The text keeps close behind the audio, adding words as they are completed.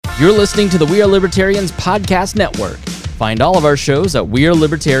You're listening to the We Are Libertarians Podcast Network. Find all of our shows at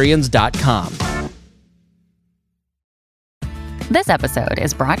wearelibertarians.com. This episode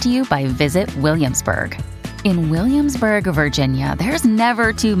is brought to you by Visit Williamsburg. In Williamsburg, Virginia, there's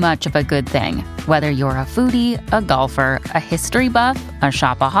never too much of a good thing. Whether you're a foodie, a golfer, a history buff, a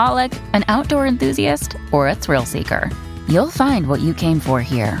shopaholic, an outdoor enthusiast, or a thrill seeker, you'll find what you came for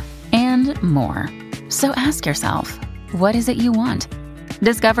here and more. So ask yourself, what is it you want?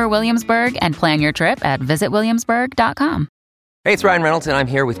 Discover Williamsburg and plan your trip at visitwilliamsburg.com. Hey, it's Ryan Reynolds, and I'm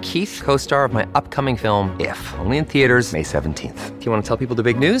here with Keith, co-star of my upcoming film, If, only in theaters May 17th. Do you want to tell people the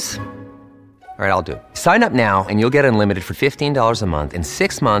big news? All right, I'll do it. Sign up now and you'll get unlimited for $15 a month and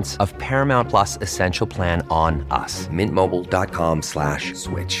 6 months of Paramount Plus Essential Plan on us.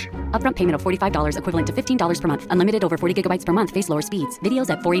 MintMobile.com/switch. Upfront payment of $45 equivalent to $15 per month. Unlimited over 40 gigabytes per month. Face lower speeds.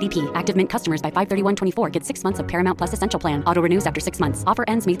 Videos at 480p. Active Mint customers by 531.24 get 6 months of Paramount Plus Essential Plan. Auto renews after 6 months. Offer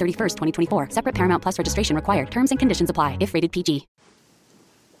ends May 31st, 2024. Separate Paramount Plus registration required. Terms and conditions apply if rated PG.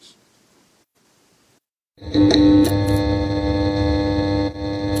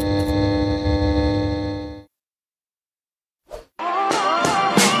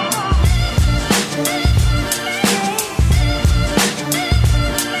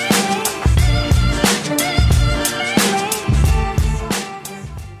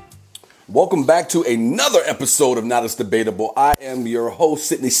 Welcome back to another episode of Not As Debatable. I am your host,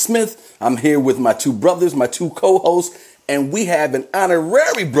 Sidney Smith. I'm here with my two brothers, my two co-hosts, and we have an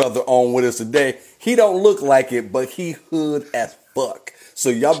honorary brother on with us today. He don't look like it, but he hood as fuck. So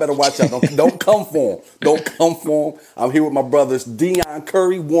y'all better watch out. Don't come for him. Don't come for him. I'm here with my brothers, Dion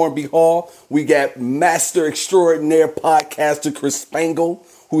Curry, Warren B. Hall. We got Master Extraordinaire Podcaster Chris Spangle,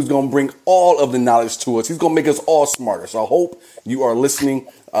 who's going to bring all of the knowledge to us. He's going to make us all smarter. So I hope you are listening,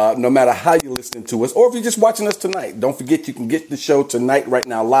 no matter how you're listening to us, or if you're just watching us tonight. Don't forget, you can get the show tonight right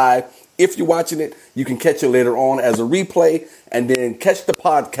now live. If you're watching it, you can catch it later on as a replay, and then catch the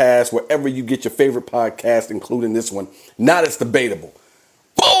podcast wherever you get your favorite podcast, including this one, Not As Debatable.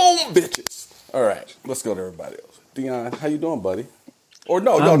 Boom, bitches. All right, let's go to everybody else. Dion, how you doing, buddy? Or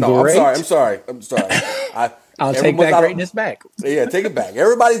no. I'm sorry. I'll take that greatness back. Yeah, take it back.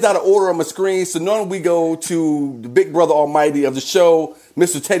 Everybody's out of order on my screen, so normally we go to the big brother almighty of the show,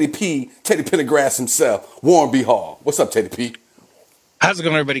 Mr. Teddy Pendergrass himself, Warren B. Hall. What's up, Teddy P? How's it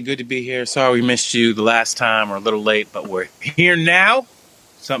going, everybody? Good to be here. Sorry we missed you the last time. We're a little late, but we're here now.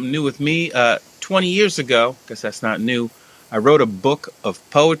 Something new with me. 20 years ago, guess that's not new, I wrote a book of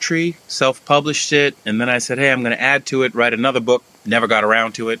poetry, self-published it, and then I said, hey, I'm going to add to it, write another book. Never got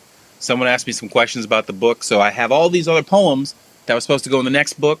around to it. Someone asked me some questions about the book, so I have all these other poems that were supposed to go in the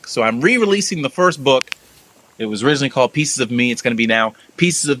next book, so I'm re-releasing the first book. It was originally called Pieces of Me. It's going to be now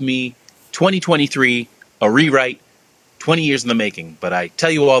Pieces of Me 2023, a rewrite, 20 years in the making. But I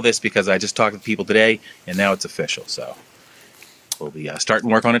tell you all this because I just talked to people today, and now it's official, so we'll be starting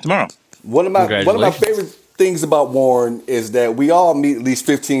work on it tomorrow. One of my favorite things about Warren is that we all meet at least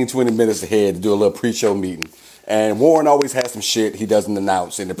 15, 20 minutes ahead to do a little pre-show meeting. And Warren always has some shit he doesn't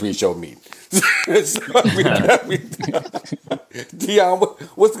announce in the pre-show meeting. Dion,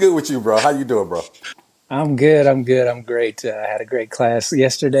 what's good with you, bro? How you doing, bro? I'm good. I'm great. I had a great class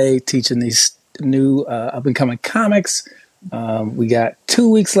yesterday teaching these new up-and-coming comics. We got 2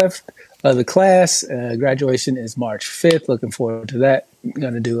 weeks left of the class. Graduation is March 5th. Looking forward to that. I'm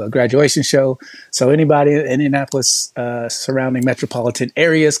going to do a graduation show. So anybody in Indianapolis surrounding metropolitan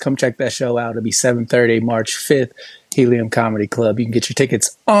areas, come check that show out. It'll be 7:30, March 5th, Helium Comedy Club. You can get your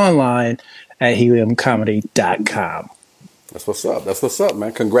tickets online at heliumcomedy.com. That's what's up. That's what's up,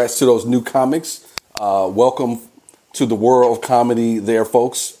 man. Congrats to those new comics. Welcome to the world of comedy there,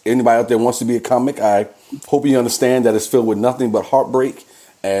 folks. Anybody out there wants to be a comic, I hope you understand that it's filled with nothing but heartbreak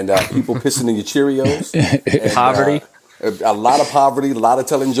and people pissing in your Cheerios. And, Poverty. A lot of poverty, a lot of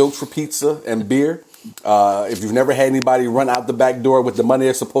telling jokes for pizza and beer. If you've never had anybody run out the back door with the money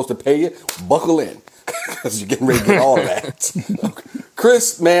they're supposed to pay you, buckle in because you're getting ready to get all that.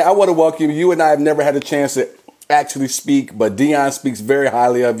 Chris, man, I want to welcome you. You and I have never had a chance to actually speak, but Dion speaks very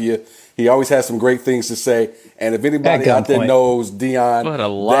highly of you. He always has some great things to say. And if anybody out there knows Dion, what a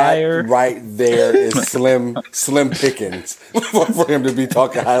liar. That right there is slim pickings for him to be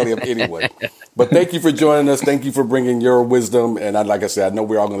talking highly of anyway. But thank you for joining us. Thank you for bringing your wisdom. And like I said, I know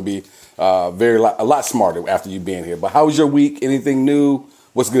we're all going to be a lot smarter after you being here. But how was your week? Anything new?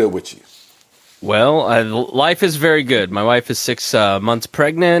 What's good with you? Well, life is very good. My wife is 6 months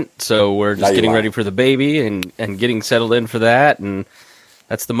pregnant, so we're just getting ready for the baby and getting settled in for that. And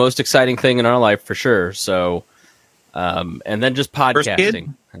that's the most exciting thing in our life for sure. So, and then just podcasting. First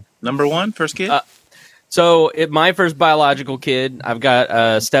kid? Number one, first kid? So, my first biological kid, I've got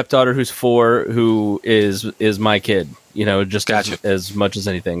a stepdaughter who's 4, who is my kid. Just as much as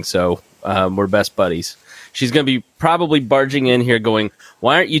anything. So, we're best buddies. She's going to be probably barging in here, going,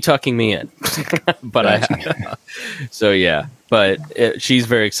 "Why aren't you tucking me in?" But she's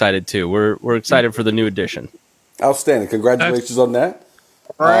very excited too. We're excited for the new edition. Outstanding! Congratulations on that.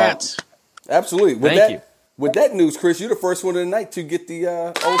 Congrats. Absolutely. Thank you. With that news, Chris, you're the first one of the night to get the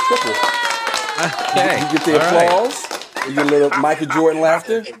old triple. Okay. You get the applause. Right. You get a little Michael Jordan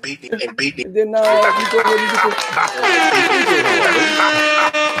laughter. And then you go ahead and get the...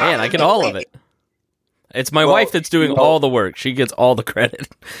 Man, I get all of it. It's my wife that's doing all the work. She gets all the credit.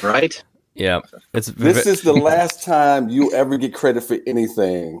 Right? Yeah. This is the last time you ever get credit for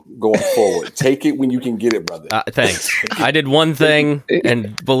anything going forward. Take it when you can get it, brother. Thanks. I did one thing,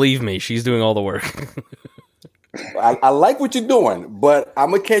 and believe me, she's doing all the work. I like what you're doing, but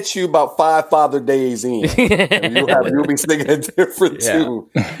I'm gonna catch you about 5 Father Days in. And you'll be singing a different tune.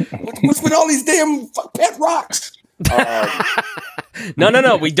 What's with all these damn pet rocks?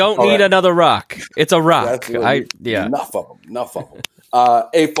 No. We don't need another rock. It's a rock. Enough of them.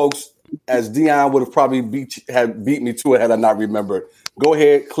 Hey, folks, as Dion would have probably beat me to it had I not remembered. Go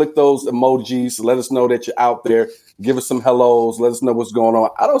ahead, click those emojis. Let us know that you're out there. Give us some hellos. Let us know what's going on.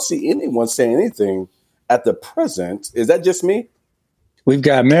 I don't see anyone saying anything at the present. Is that just me? We've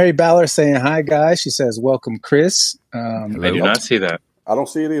got Mary Ballard saying hi, guys. She says, "Welcome, Chris." I do not see that. I don't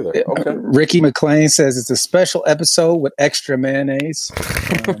see it either. Okay. Ricky McLean says it's a special episode with extra mayonnaise.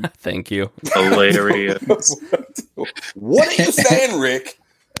 Thank you. Hilarious. What are you saying, Rick?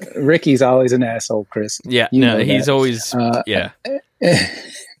 Ricky's always an asshole, Chris. Yeah, he's always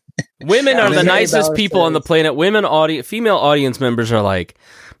Women are the nicest people on the planet. Female audience members are like,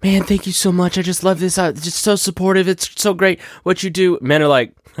 "Man, thank you so much. I just love this. It's just so supportive. It's so great what you do." Men are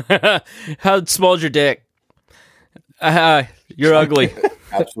like, "How small's your dick? You're ugly."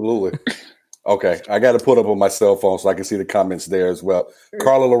 Absolutely. Okay, I got to put up on my cell phone so I can see the comments there as well.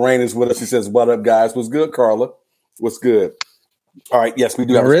 Carla Lorraine is with us. She says, "What up, guys? What's good, Carla? What's good?" All right, yes, we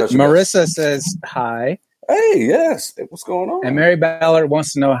do have a special Marissa says hi. Hey, yes. What's going on? And Mary Ballard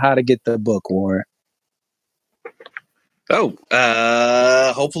wants to know how to get the book, Warren.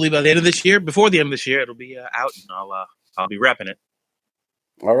 Hopefully by the end of this year, before the end of this year, it'll be out, and I'll be repping it.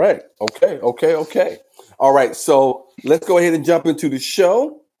 All right. Okay. All right. So let's go ahead and jump into the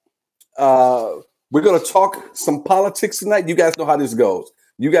show. We're going to talk some politics tonight. You guys know how this goes.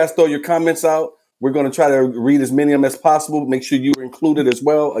 You guys throw your comments out. We're going to try to read as many of them as possible. Make sure you're included as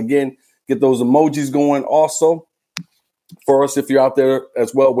well. Again, get those emojis going also for us if you're out there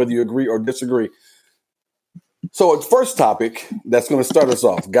as well, whether you agree or disagree. So the first topic that's going to start us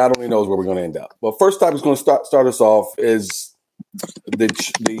off, God only knows where we're going to end up. But first topic is going to start us off is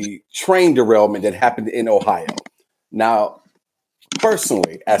the train derailment that happened in Ohio. Now,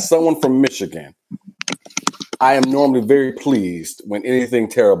 personally, as someone from Michigan, I am normally very pleased when anything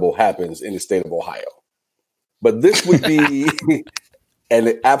terrible happens in the state of Ohio. But this would be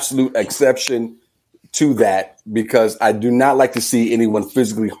an absolute exception to that because I do not like to see anyone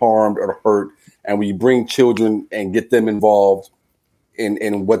physically harmed or hurt. And when you bring children and get them involved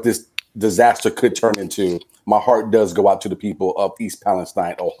in what this disaster could turn into, my heart does go out to the people of East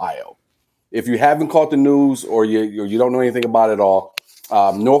Palestine, Ohio. If you haven't caught the news or you don't know anything about it all,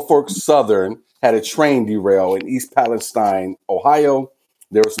 Norfolk Southern had a train derail in East Palestine, Ohio.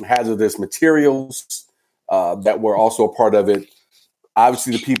 There were some hazardous materials that were also a part of it.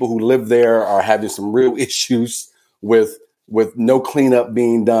 Obviously, the people who live there are having some real issues with no cleanup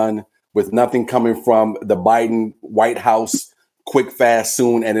being done, with nothing coming from the Biden White House, quick, fast,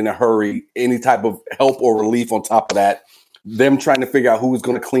 soon, and in a hurry, any type of help or relief on top of that, them trying to figure out who's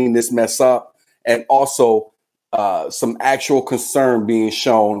going to clean this mess up, and also some actual concern being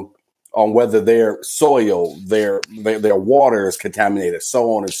shown on whether their soil, their water is contaminated,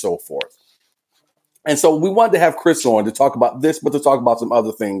 so on and so forth. And so we wanted to have Chris on to talk about this, but to talk about some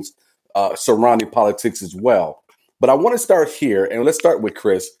other things surrounding politics as well. But I want to start here, and let's start with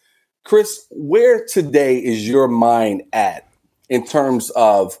Chris. Chris, where today is your mind at in terms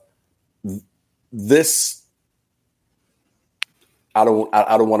of this? I don't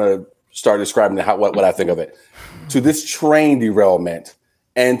want to start describing what I think of it. To this train derailment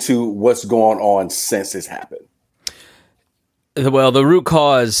and to what's going on since this happened. Well, the root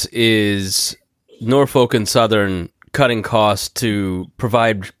cause is Norfolk and Southern cutting costs to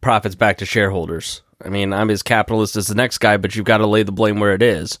provide profits back to shareholders. I mean, I'm as capitalist as the next guy, but you've got to lay the blame where it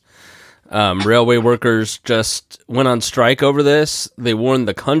is. Railway workers just went on strike over this. They warned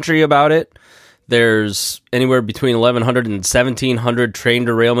the country about it. There's anywhere between 1,100 and 1,700 train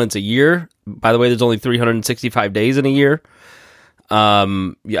derailments a year by the way, there's only 365 days in a year.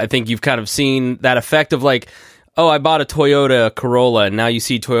 I think you've kind of seen that effect of like, oh, I bought a Toyota Corolla, and now you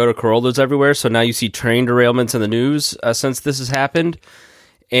see Toyota Corollas everywhere. So now you see train derailments in the news since this has happened.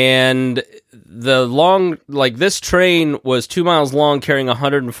 And this train was 2 miles long, carrying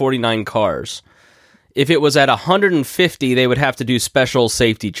 149 cars. If it was at 150, they would have to do special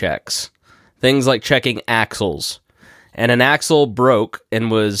safety checks. Things like checking axles. And an axle broke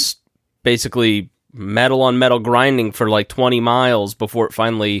and was basically metal on metal grinding for like 20 miles before it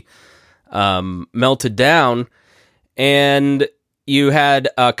finally melted down. And you had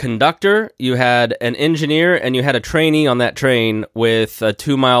a conductor, you had an engineer, and you had a trainee on that train with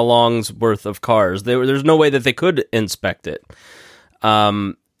 2 mile longs worth of cars. There's no way that they could inspect it.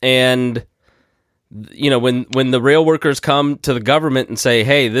 And you know, when the rail workers come to the government and say,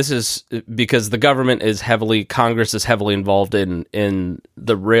 hey, this is because the government is Congress is heavily involved in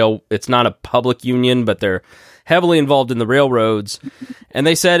the rail. It's not a public union, but they're heavily involved in the railroads. And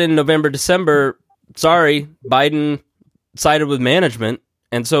they said in November, December, sorry, Biden sided with management.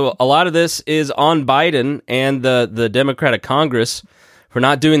 And so a lot of this is on Biden and the Democratic Congress for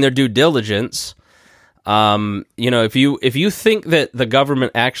not doing their due diligence. You know, if you think that the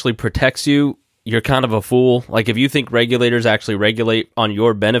government actually protects you, you're kind of a fool. Like, if you think regulators actually regulate on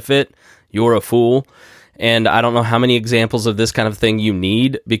your benefit, you're a fool. And I don't know how many examples of this kind of thing you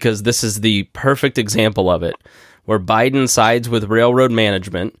need, because this is the perfect example of it, where Biden sides with railroad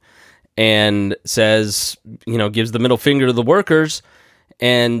management and says, you know, gives the middle finger to the workers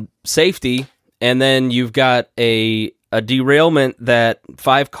and safety. And then you've got a derailment that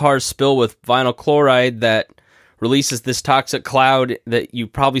 5 cars spill with vinyl chloride that releases this toxic cloud that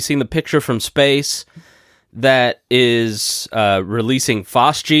you've probably seen the picture from space that is releasing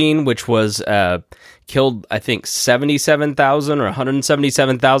phosgene, which was killed, I think, 77,000 or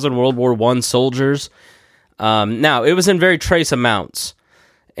 177,000 World War I soldiers. Now, it was in very trace amounts,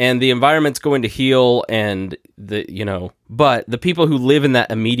 and the environment's going to heal, and but the people who live in that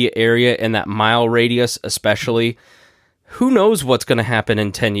immediate area, in that mile radius especially, who knows what's going to happen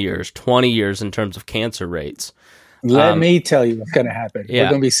in 10 years, 20 years in terms of cancer rates. Let me tell you what's going to happen. Yeah. We're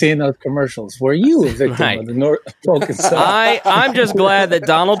going to be seeing those commercials. Were you a victim of the Norfolk and Southern? I'm just glad that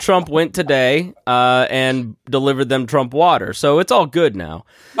Donald Trump went today and delivered them Trump water. So it's all good now.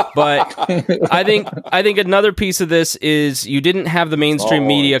 But I think another piece of this is you didn't have the mainstream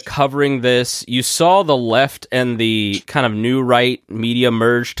media covering this. You saw the left and the kind of new right media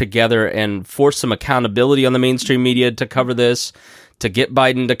merge together and force some accountability on the mainstream media to cover this, to get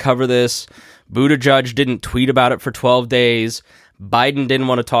Biden to cover this. Buttigieg didn't tweet about it for 12 days. Biden didn't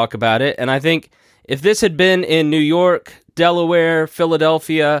want to talk about it. And I think if this had been in New York, Delaware,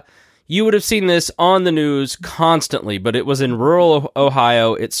 Philadelphia, you would have seen this on the news constantly. But it was in rural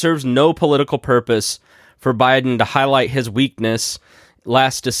Ohio. It serves no political purpose for Biden to highlight his weakness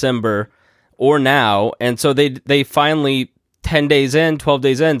last December or now. And so they finally, 10 days in, 12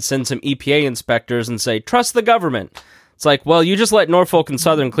 days in, send some EPA inspectors and say, trust the government. It's like, well, you just let Norfolk and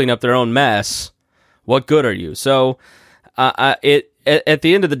Southern clean up their own mess. What good are you? So, at the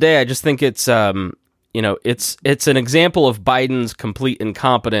end of the day, I just think it's it's an example of Biden's complete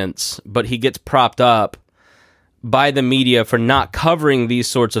incompetence, but he gets propped up by the media for not covering these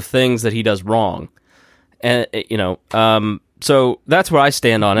sorts of things that he does wrong. And so that's where I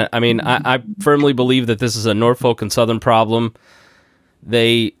stand on it. I mean, I firmly believe that this is a Norfolk and Southern problem.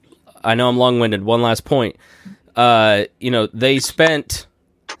 I know I'm long-winded. One last point. They spent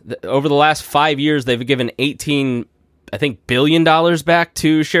over the last 5 years, they've given $18 billion back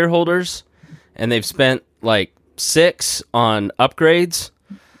to shareholders, and they've spent like $6 on upgrades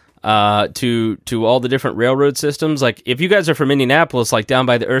to all the different railroad systems. Like, if you guys are from Indianapolis, like down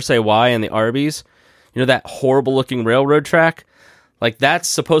by the Ursay Y and the Arby's, that horrible looking railroad track, like that's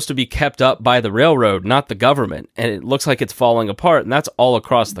supposed to be kept up by the railroad, not the government, and it looks like it's falling apart, and that's all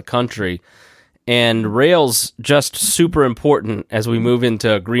across the country. And rail's just super important as we move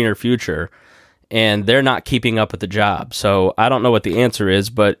into a greener future, and they're not keeping up with the job. So I don't know what the answer is,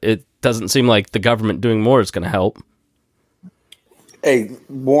 but it doesn't seem like the government doing more is going to help. Hey,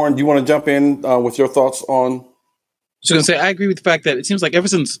 Warren, do you want to jump in with your thoughts on? I was going to say, I agree with the fact that it seems like ever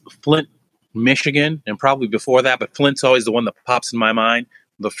since Flint, Michigan, and probably before that, but Flint's always the one that pops in my mind.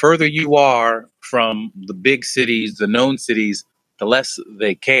 The further you are from the big cities, the known cities, the less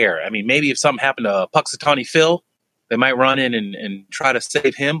they care. I mean, maybe if something happened to Puxatawny Phil, they might run in and try to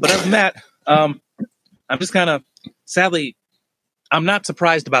save him. But other than that, I'm just kind of, sadly, I'm not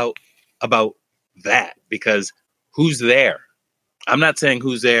surprised about that, because who's there? I'm not saying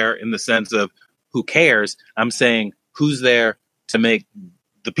who's there in the sense of who cares. I'm saying who's there to make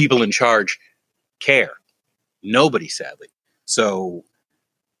the people in charge care. Nobody, sadly. So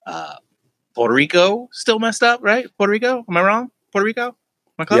Puerto Rico still messed up, right? Puerto Rico? Am I wrong? Puerto Rico? Am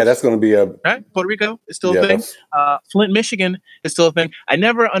I close? Yeah, that's going to be right. Puerto Rico is still a thing. Flint, Michigan is still a thing. I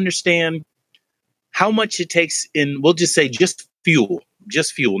never understand how much it takes in, we'll just say just fuel,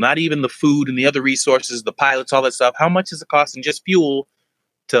 not even the food and the other resources, the pilots, all that stuff. How much is it costing just fuel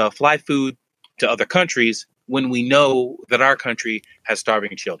to fly food to other countries when we know that our country has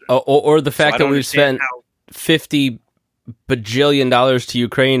starving children? Or the fact that we've spent $50 bajillion to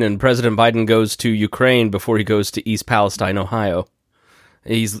Ukraine, and President Biden goes to Ukraine before he goes to East Palestine, Ohio.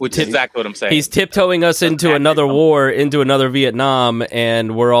 Which is exactly what I'm saying. He's tiptoeing us into another war, into another Vietnam,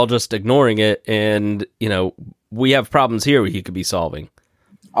 and we're all just ignoring it. And, we have problems here he could be solving.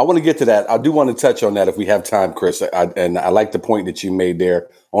 I want to get to that. I do want to touch on that if we have time, Chris. And I like the point that you made there,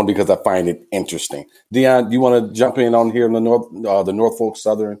 only because I find it interesting. Dion, do you want to jump in on here in the Norfolk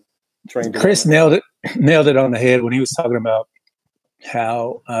Southern train? Chris nailed it on the head when he was talking about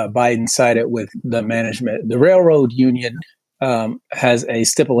how Biden sided with the management. The railroad union has a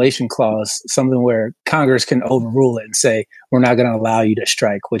stipulation clause, something where Congress can overrule it and say, we're not going to allow you to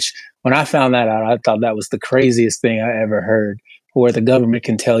strike, which when I found that out, I thought that was the craziest thing I ever heard, where the government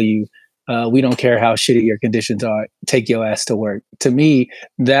can tell you, we don't care how shitty your conditions are, take your ass to work. To me,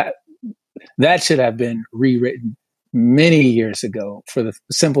 that should have been rewritten many years ago for the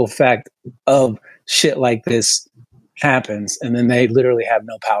simple fact of shit like this happens, and then they literally have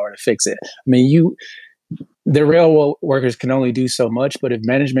no power to fix it. I mean, the railroad workers can only do so much, but if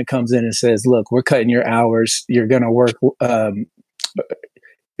management comes in and says, look, we're cutting your hours, you're going to work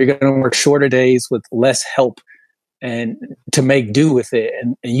shorter days with less help and to make do with it,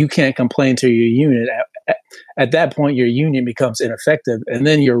 and you can't complain to your union, at that point your union becomes ineffective, and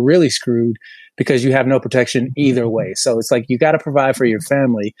then you're really screwed because you have no protection either way. So it's like you got to provide for your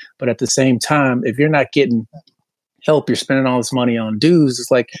family, but at the same time, if you're not getting help, you're spending all this money on dues,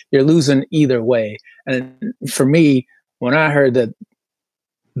 it's like you're losing either way. And for me, when I heard that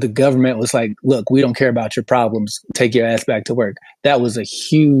the government was like, look, we don't care about your problems, take your ass back to work, that was a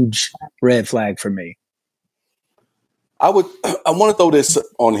huge red flag for me. I want to throw this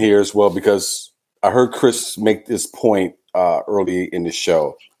on here as well, because I heard Chris make this point early in the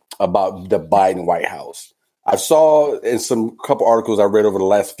show about the Biden White House. I saw in some couple articles I read over the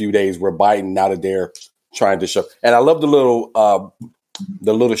last few days where Biden out of there trying to show, and I love the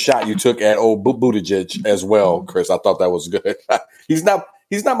little shot you took at old Buttigieg as well, Chris. I thought that was good. He's not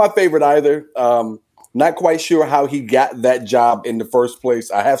my favorite either. Not quite sure how he got that job in the first place.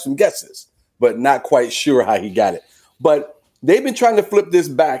 I have some guesses, but not quite sure how he got it. But they've been trying to flip this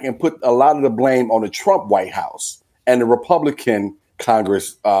back and put a lot of the blame on the Trump White House and the Republican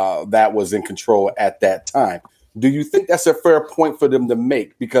Congress that was in control at that time. Do you think that's a fair point for them to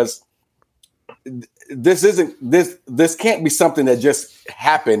make? Because this can't be something that just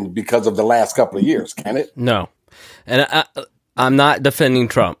happened because of the last couple of years, can it? No. And I'm not defending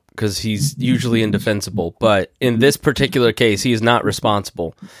Trump because he's usually indefensible, but in this particular case, he is not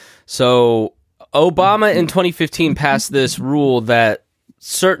responsible. So Obama in 2015 passed this rule that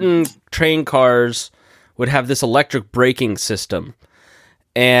certain train cars would have this electric braking system.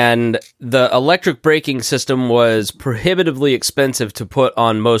 And the electric braking system was prohibitively expensive to put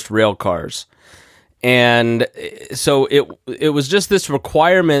on most rail cars. And so it was just this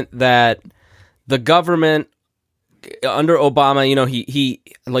requirement that the government under Obama, he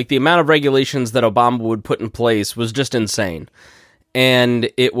like the amount of regulations that Obama would put in place was just insane.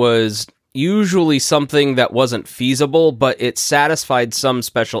 And it was usually something that wasn't feasible, but it satisfied some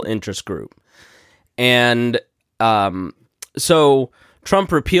special interest group. And so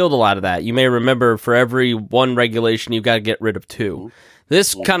Trump repealed a lot of that. You may remember for every one regulation, you've got to get rid of two.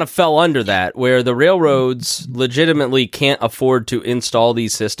 This kind of fell under that, where the railroads legitimately can't afford to install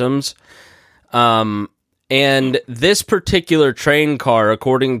these systems. And this particular train car,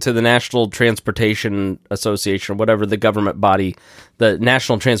 according to the National Transportation Association, whatever the government body, the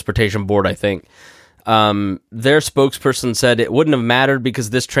National Transportation Board, I think, their spokesperson said it wouldn't have mattered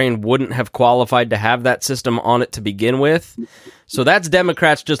because this train wouldn't have qualified to have that system on it to begin with. So that's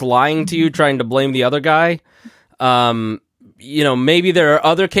Democrats just lying to you, trying to blame the other guy. Maybe there are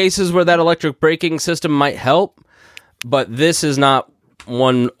other cases where that electric braking system might help, but this is not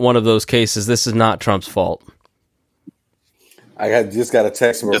one of those cases. This is not Trump's fault. I just got a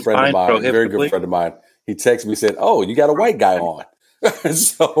text from a friend of mine, a very good friend of mine. He texted me, said, "Oh, you got a white guy on."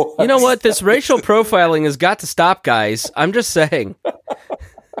 So you know what? This racial profiling has got to stop, guys. I'm just saying.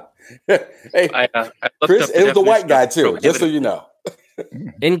 Hey, Chris, it was a white guy too, just so you know.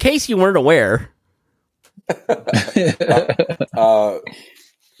 In case you weren't aware.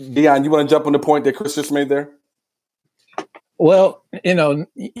 Dion, you want to jump on the point that Chris just made there? Well,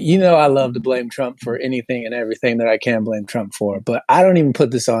 I love to blame Trump for anything and everything that I can blame Trump for, but I don't even put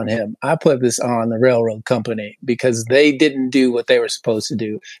this on him. I put this on the railroad company because they didn't do what they were supposed to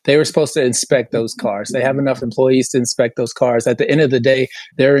do. They were supposed to inspect those cars. They have enough employees to inspect those cars. At the end of the day,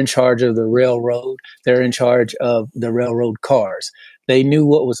 they're in charge of the railroad. They're in charge of the railroad cars. They knew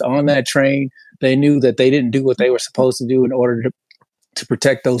what was on that train. They knew that they didn't do what they were supposed to do in order to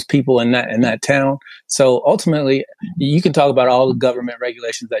protect those people in that town. So ultimately, you can talk about all the government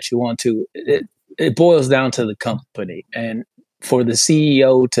regulations that you want to. It boils down to the company, and for the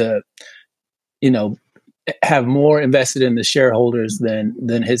CEO to, have more invested in the shareholders than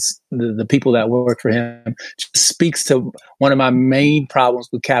the people that work for him just speaks to one of my main problems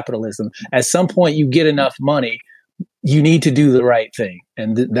with capitalism. At some point, you get enough money, you need to do the right thing,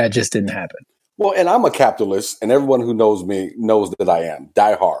 and that just didn't happen. Well, and I'm a capitalist, and everyone who knows me knows that I am.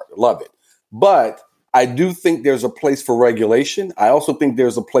 Die hard. Love it. But I do think there's a place for regulation. I also think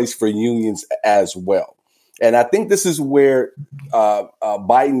there's a place for unions as well. And I think this is where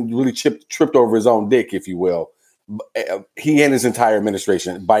Biden really tripped over his own dick, if you will. He and his entire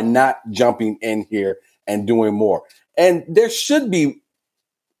administration by not jumping in here and doing more. And there should be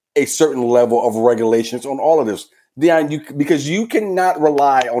a certain level of regulations on all of this. Dion, because you cannot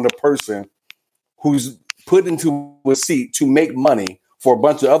rely on a person who's put into a seat to make money for a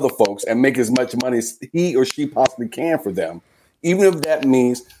bunch of other folks and make as much money as he or she possibly can for them. Even if that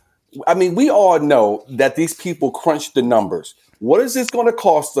means, we all know that these people crunch the numbers. What is this going to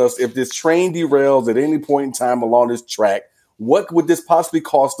cost us if this train derails at any point in time along this track? What would this possibly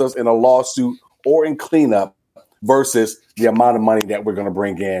cost us in a lawsuit or in cleanup versus the amount of money that we're going to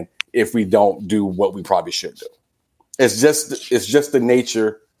bring in if we don't do what we probably should do? It's just the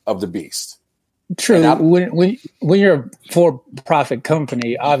nature of the beast. True. When you're a for-profit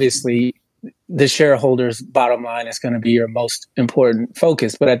company, obviously the shareholders' bottom line is going to be your most important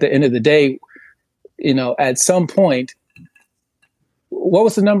focus. But at the end of the day, at some point, what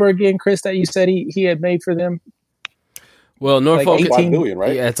was the number again, Chris, that you said he had made for them? Well, Norfolk, like 18 billion,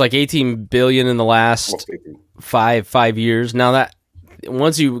 right? Yeah, it's like 18 billion in the last five years. Now that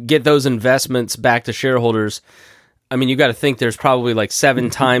once you get those investments back to shareholders, you got to think there's probably like 7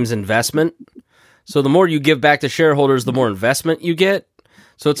 times investment. So the more you give back to shareholders, the more investment you get.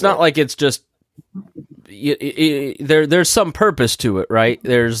 So it's not like it's just there's some purpose to it, right?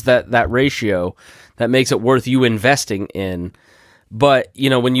 There's that ratio that makes it worth you investing in. But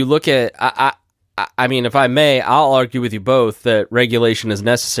when you look at, if I may, I'll argue with you both that regulation is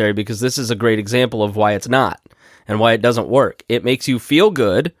necessary because this is a great example of why it's not and why it doesn't work. It makes you feel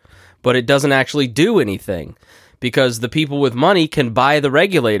good, but it doesn't actually do anything. Because the people with money can buy the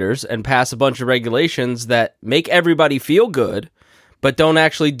regulators and pass a bunch of regulations that make everybody feel good, but don't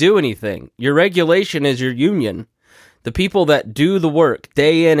actually do anything. Your regulation is your union. The people that do the work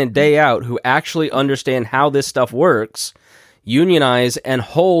day in and day out, who actually understand how this stuff works, unionize and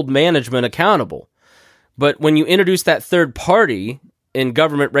hold management accountable. But when you introduce that third party in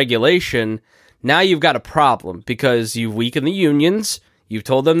government regulation, now you've got a problem because you've weakened the unions, you've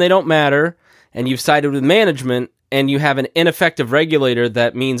told them they don't matter, and you've sided with management, and you have an ineffective regulator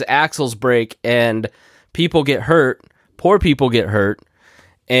that means axles break and people get hurt, poor people get hurt,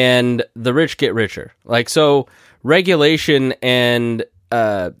 and the rich get richer. So regulation and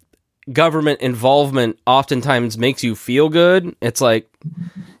government involvement oftentimes makes you feel good. It's like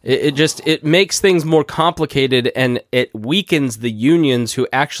it makes things more complicated, and it weakens the unions who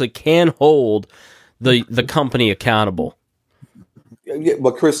actually can hold the company accountable. Yeah,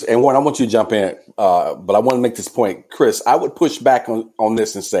 but Chris and Warren, I want you to jump in, but I want to make this point. Chris, I would push back on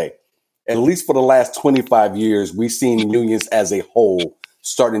this and say, at least for the last 25 years, we've seen unions as a whole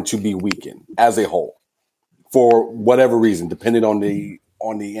starting to be weakened as a whole for whatever reason, depending on the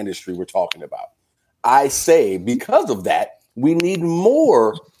industry we're talking about. I say because of that, we need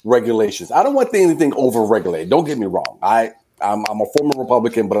more regulations. I don't want anything over-regulated. Don't get me wrong. I'm a former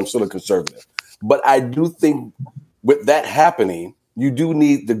Republican, but I'm still a conservative. But I do think with that happening, you do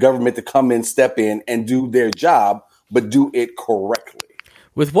need the government to come in, step in, and do their job, but do it correctly.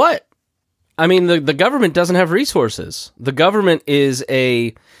 With what? The government doesn't have resources. The government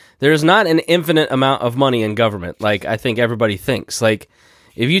there's not an infinite amount of money in government, like I think everybody thinks. Like,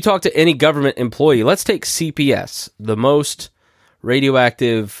 if you talk to any government employee, let's take CPS, the most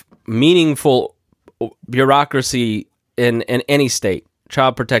radioactive, meaningful bureaucracy in any state,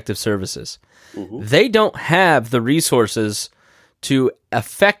 Child Protective Services. Mm-hmm. They don't have the resources to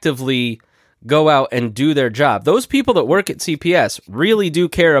effectively go out and do their job. Those people that work at CPS really do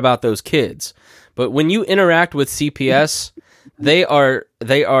care about those kids. But when you interact with CPS, They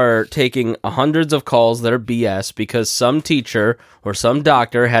are taking hundreds of calls that are BS because some teacher or some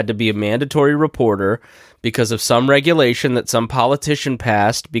doctor had to be a mandatory reporter because of some regulation that some politician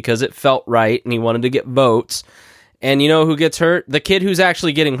passed because it felt right and he wanted to get votes. And you know who gets hurt? The kid who's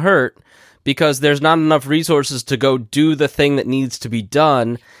actually getting hurt because there's not enough resources to go do the thing that needs to be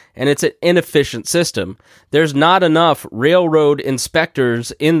done, and it's an inefficient system. There's not enough railroad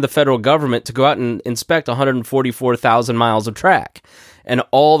inspectors in the federal government to go out and inspect 144,000 miles of track and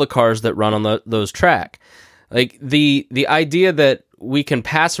all the cars that run on those track. Like the idea that we can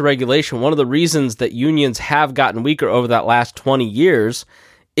pass a regulation, one of the reasons that unions have gotten weaker over that last 20 years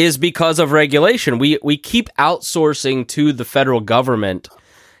is because of regulation. We keep outsourcing to the federal government,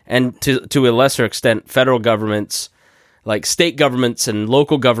 and to a lesser extent, federal governments, like state governments and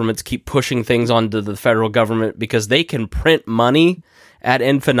local governments, keep pushing things onto the federal government because they can print money ad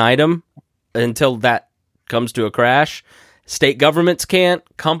infinitum until that comes to a crash. State governments can't,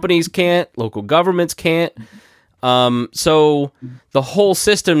 companies can't, local governments can't. So the whole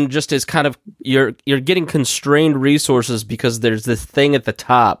system just is kind of, you're getting constrained resources because there's this thing at the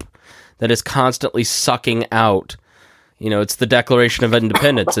top that is constantly sucking out. You know, it's the Declaration of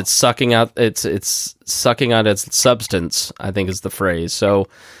Independence. It's sucking out its substance, I think is the phrase. So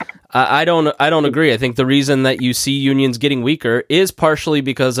I don't agree. I think the reason that you see unions getting weaker is partially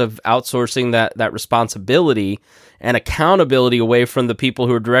because of outsourcing that responsibility and accountability away from the people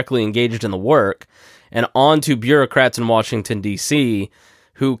who are directly engaged in the work and onto bureaucrats in Washington, D.C.,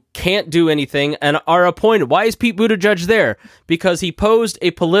 who can't do anything and are appointed. Why is Pete Buttigieg there? Because he posed a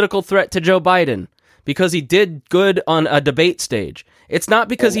political threat to Joe Biden. Because he did good on a debate stage. It's not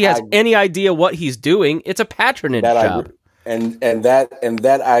because he has any idea what he's doing. It's a patronage job. And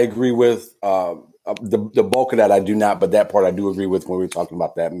that I agree with. The bulk of that I do not, but that part I do agree with when we were talking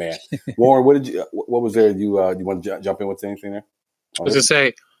about that man. Warren, what was there? You want to jump in with anything there? I was going to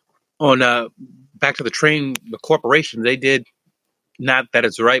say, on back to the corporation, they did, not that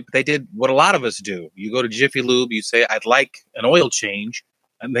it's right, but they did what a lot of us do. You go to Jiffy Lube, you say, I'd like an oil change.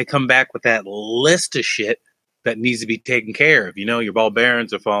 And they come back with that list of shit that needs to be taken care of. You know, your ball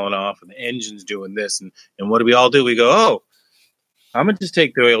bearings are falling off and the engine's doing this. And what do we all do? We go, oh, I'm going to just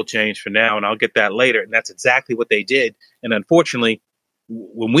take the oil change for now and I'll get that later. And that's exactly what they did. And unfortunately,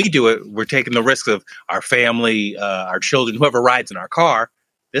 when we do it, we're taking the risk of our family, our children, whoever rides in our car.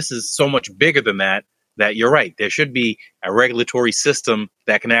 This is so much bigger than that you're right. There should be a regulatory system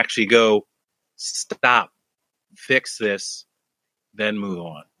that can actually go, stop, fix this, then move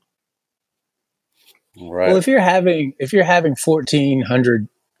on. Right. Well, if you're having 1,400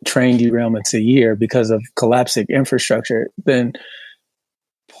 train derailments a year because of collapsing infrastructure, then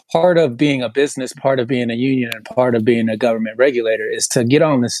part of being a business, part of being a union, and part of being a government regulator is to get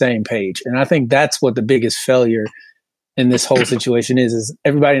on the same page. And I think that's what the biggest failure in this whole situation is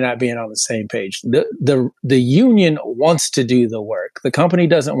everybody not being on the same page. The union wants to do the work. The company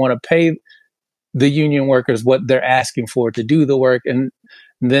doesn't want to pay the union workers what they're asking for to do the work, and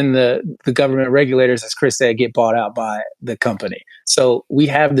then the government regulators, as Chris said, get bought out by the company. So we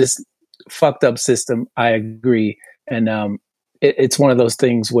have this fucked up system. I agree, and it's one of those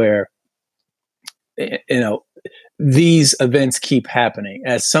things where these events keep happening.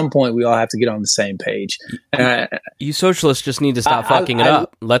 At some point, we all have to get on the same page. You socialists just need to stop fucking it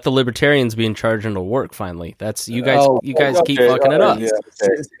up. Let the libertarians be in charge and it'll work finally. That's you guys. You guys keep fucking it up.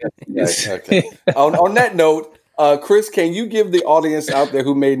 Yeah, okay. On that note, Chris, can you give the audience out there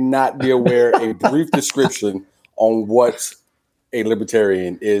who may not be aware a brief description on what a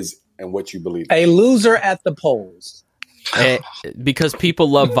libertarian is and what you believe? A loser at the polls. Because people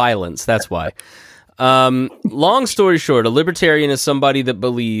love violence. That's why. Long story short, a libertarian is somebody that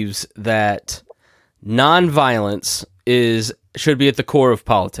believes that nonviolence should be at the core of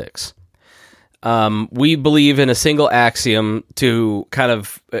politics. We believe in a single axiom to kind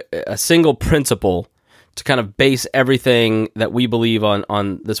of a single principle to kind of base everything that we believe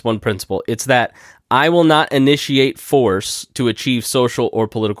on this one principle. It's that I will not initiate force to achieve social or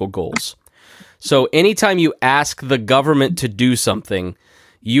political goals. So anytime you ask the government to do something,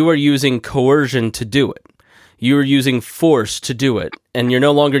 you are using coercion to do it. You are using force to do it, and you're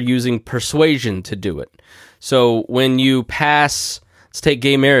no longer using persuasion to do it. So when you pass, let's take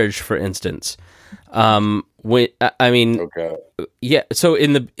gay marriage for instance. Yeah. So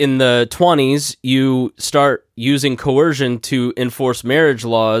in the 20s, you start using coercion to enforce marriage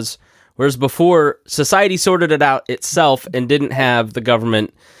laws, whereas before society sorted it out itself and didn't have the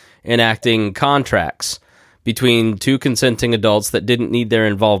government enacting contracts between two consenting adults that didn't need their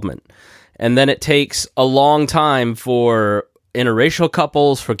involvement. And then it takes a long time for interracial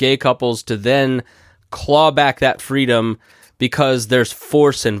couples, for gay couples to then claw back that freedom because there's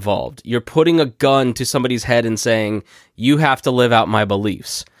force involved. You're putting a gun to somebody's head and saying, you have to live out my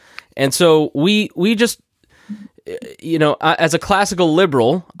beliefs. And so we just, as a classical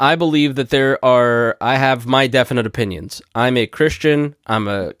liberal, I believe that I have my definite opinions. I'm a Christian. I'm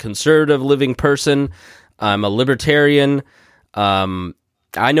a conservative living person. I'm a libertarian.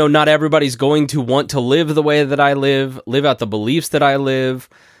 I know not everybody's going to want to live the way that I live out the beliefs that I live,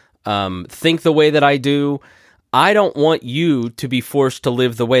 think the way that I do. I don't want you to be forced to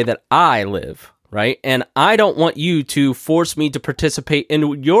live the way that I live, right? And I don't want you to force me to participate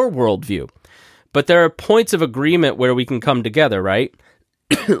in your worldview. But there are points of agreement where we can come together, right?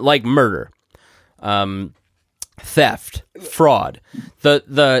 Like murder, theft, fraud.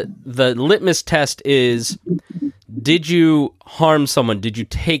 The litmus test is, did you harm someone? Did you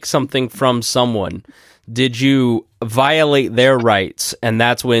take something from someone? Did you violate their rights? And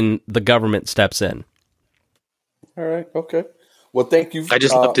that's when the government steps in. All right. Okay. Well, thank you. I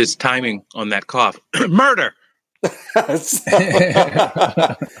just loved his timing on that cough. Murder.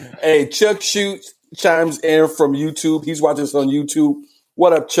 Hey, Chuck Shoots chimes in from YouTube. He's watching us on YouTube.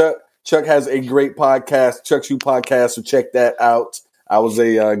 What up, Chuck? Chuck has a great podcast, Chuck Shoot Podcast, so check that out. I was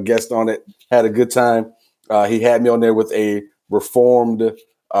a guest on it. Had a good time. He had me on there with a reformed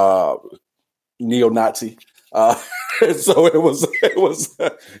neo-Nazi. So it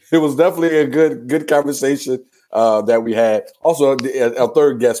was definitely a good conversation that we had. Also, our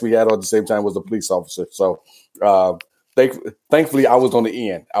third guest we had on at the same time was a police officer. So thankfully, I was on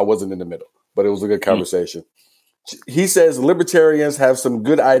the end. I wasn't in the middle, but it was a good conversation. He says libertarians have some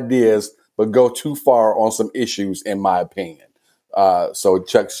good ideas, but go too far on some issues, in my opinion. So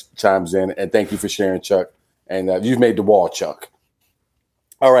Chuck chimes in, and thank you for sharing, Chuck. And you've made the wall, Chuck.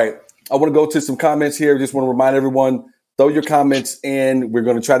 All right. I want to go to some comments here. Just want to remind everyone, throw your comments in. We're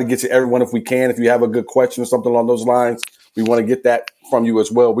going to try to get to everyone if we can. If you have a good question or something along those lines, we want to get that from you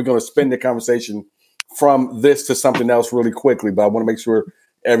as well. We're going to spin the conversation from this to something else really quickly, but I want to make sure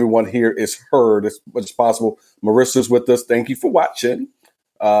everyone here is heard as much as possible. Marissa's with us. Thank you for watching.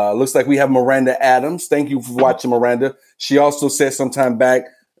 Looks like we have Miranda Adams. Thank you for watching, Miranda. She also said sometime back,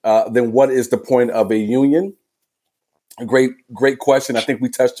 then what is the point of a union? A great question. I think we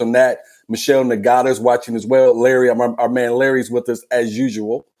touched on that. Michelle Nagata is watching as well. Larry, our man Larry's with us as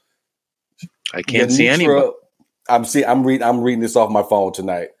usual. I can't see anyone. I'm reading this off my phone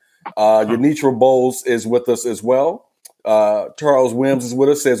tonight. Yanitra Bowles is with us as well. Charles Williams is with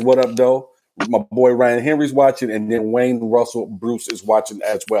us, says, what up, though? My boy Ryan Henry's watching, and then Wayne Russell Bruce is watching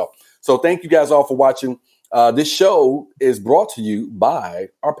as well. So thank you guys all for watching. This show is brought to you by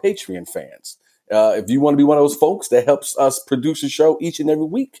our Patreon fans. If you want to be one of those folks that helps us produce a show each and every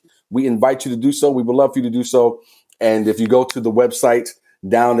week, we invite you to do so. We would love for you to do so. And if you go to the website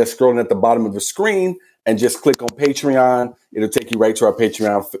down there, scrolling at the bottom of the screen, and just click on Patreon, it'll take you right to our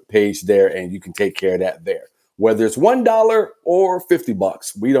Patreon page there, and you can take care of that there. Whether it's $1 or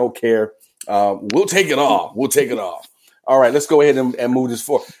 $50, we don't care. We'll take it all. We'll take it all. All right, let's go ahead and move this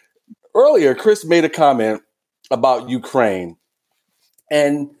forward. Earlier, Chris made a comment about Ukraine.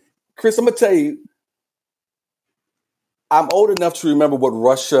 And Chris, I'm going to tell you, I'm old enough to remember what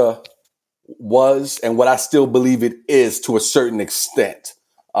Russia was and what I still believe it is to a certain extent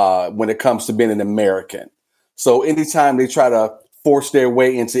when it comes to being an American. So anytime they try to force their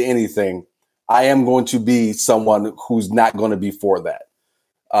way into anything, I am going to be someone who's not going to be for that.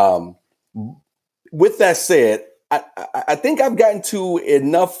 With that said, I think I've gotten to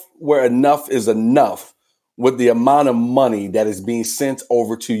enough where enough is enough with the amount of money that is being sent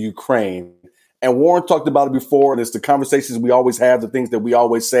over to Ukraine. And Warren talked about it before, and it's the conversations we always have, the things that we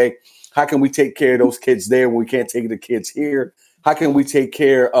always say. How can we take care of those kids there when we can't take the kids here? How can we take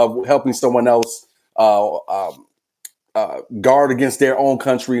care of helping someone else guard against their own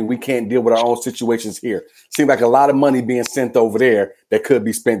country and we can't deal with our own situations here? Seems like a lot of money being sent over there that could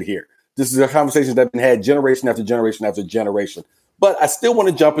be spent here. This is a conversation that's been had generation after generation after generation. But I still want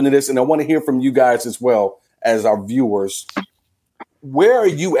to jump into this, and I want to hear from you guys as well as our viewers. Where are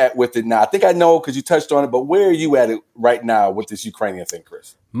you at with it now? I think I know because you touched on it, but where are you at it right now with this Ukrainian thing,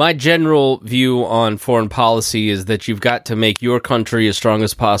 Chris? My general view on foreign policy is that you've got to make your country as strong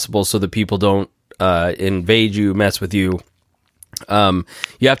as possible so that people don't invade you, mess with you. You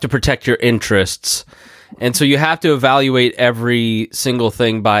have to protect your interests. And so you have to evaluate every single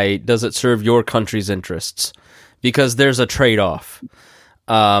thing by, does it serve your country's interests? Because there's a trade-off.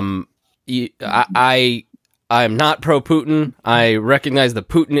 I'm not pro-Putin. I recognize that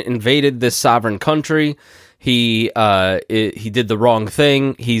Putin invaded this sovereign country. He did the wrong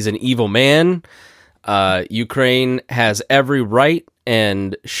thing. He's an evil man. Ukraine has every right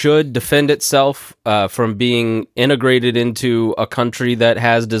and should defend itself from being integrated into a country that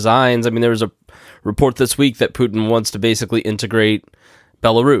has designs. I mean, there was a report this week that Putin wants to basically integrate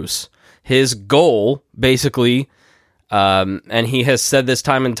Belarus. His goal, basically, and he has said this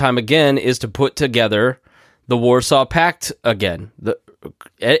time and time again, is to put together the Warsaw Pact again.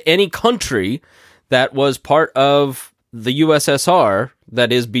 Any country that was part of the USSR,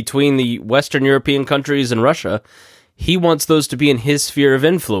 that is between the Western European countries and Russia, he wants those to be in his sphere of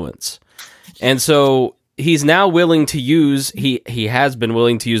influence. And so he's now willing to use, he has been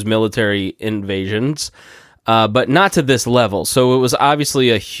willing to use military invasions, but not to this level. So it was obviously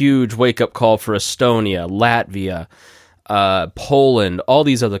a huge wake-up call for Estonia, Latvia, Poland, all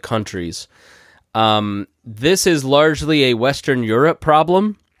these other countries. This is largely a Western Europe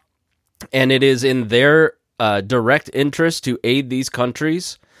problem, and it is in their direct interest to aid these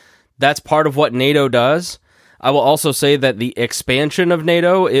countries. That's part of what NATO does. I will also say that the expansion of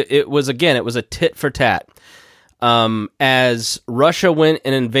NATO, it was a tit for tat. As Russia went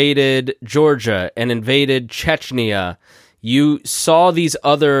and invaded Georgia and invaded Chechnya, you saw these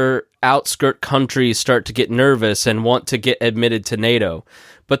other outskirt countries start to get nervous and want to get admitted to NATO.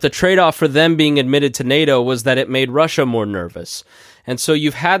 But the trade-off for them being admitted to NATO was that it made Russia more nervous. And so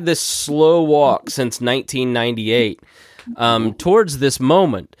you've had this slow walk since 1998 towards this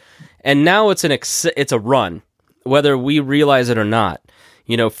moment. And now it's a run, whether we realize it or not.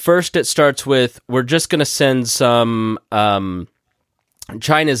 You know, first it starts with, we're just going to send some,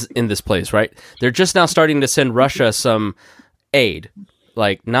 China's in this place, right? They're just now starting to send Russia some aid,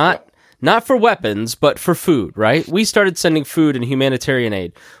 like not for weapons, but for food, right? We started sending food and humanitarian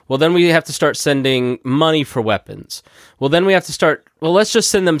aid. Well, then we have to start sending money for weapons. Well, then we have to let's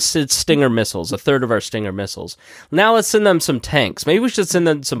just send them Stinger missiles, a third of our Stinger missiles. Now let's send them some tanks. Maybe we should send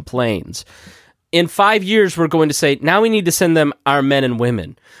them some planes. In 5 years, we're going to say, now we need to send them our men and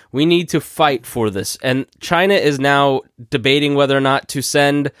women. We need to fight for this. And China is now debating whether or not to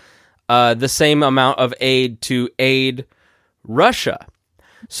send the same amount of aid to aid Russia.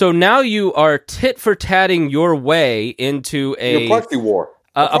 So now you are tit-for-tatting your way into a proxy war.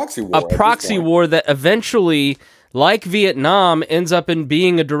 A proxy war that eventually, like Vietnam, ends up in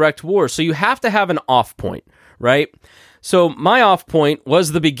being a direct war. So you have to have an off point, right? So my off point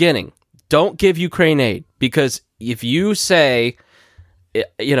was the beginning. Don't give Ukraine aid, because if you say,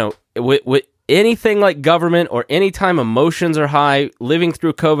 you know, with anything like government or anytime emotions are high, living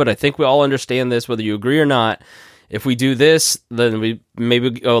through COVID, I think we all understand this, whether you agree or not. If we do this, then we maybe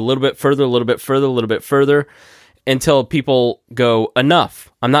go a little bit further, a little bit further, a little bit further, until people go,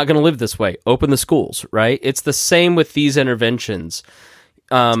 enough. I'm not going to live this way. Open the schools, right? It's the same with these interventions.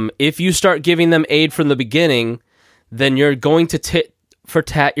 If you start giving them aid from the beginning, then you're going to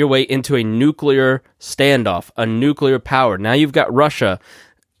tit-for-tat your way into a nuclear standoff, a nuclear power. Now you've got Russia.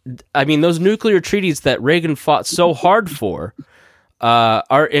 I mean, those nuclear treaties that Reagan fought so hard for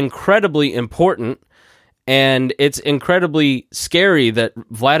are incredibly important. And it's incredibly scary that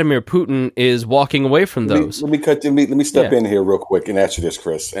Vladimir Putin is walking away from those. Let me step in here real quick and ask you this,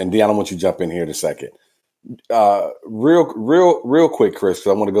 Chris. And Dion, I want you to jump in here in a second. Real quick, Chris,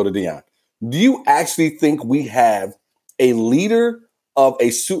 because I want to go to Dion. Do you actually think we have a leader of a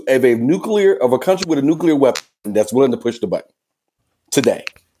country with a nuclear weapon that's willing to push the button today?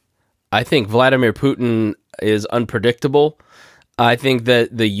 I think Vladimir Putin is unpredictable. I think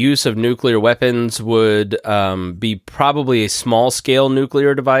that the use of nuclear weapons would be probably a small-scale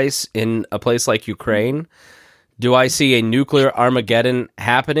nuclear device in a place like Ukraine. Do I see a nuclear Armageddon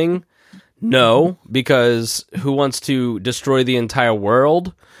happening? No, because who wants to destroy the entire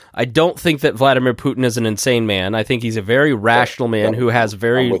world? I don't think that Vladimir Putin is an insane man. I think he's a very rational man who has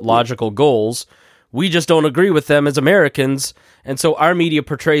very logical goals. We just don't agree with them as Americans, and so our media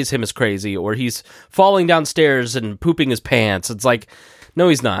portrays him as crazy, or he's falling downstairs and pooping his pants. It's like, no,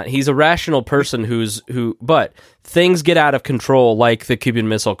 he's not. He's a rational person but things get out of control, like the Cuban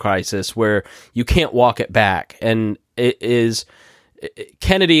Missile Crisis, where you can't walk it back. And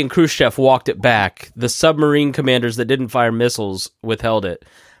Kennedy and Khrushchev walked it back. The submarine commanders that didn't fire missiles withheld it.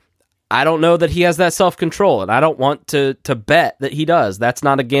 I don't know that he has that self-control, and I don't want to bet that he does. That's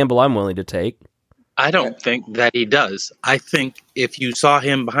not a gamble I'm willing to take. I don't think that he does. I think if you saw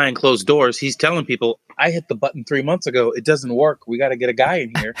him behind closed doors, he's telling people, I hit the button 3 months ago. It doesn't work. We got to get a guy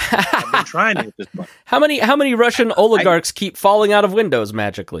in here. I've been trying to hit this button. How many Russian oligarchs keep falling out of windows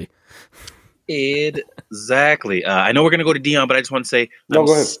magically? Exactly. I know we're going to go to Dion, but I just want to say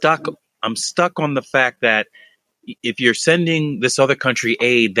I'm stuck on the fact that if you're sending this other country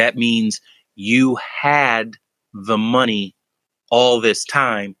aid, that means you had the money all this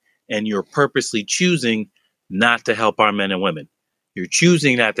time, and you're purposely choosing not to help our men and women. You're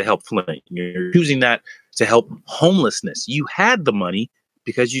choosing not to help Flint. You're choosing not to help homelessness. You had the money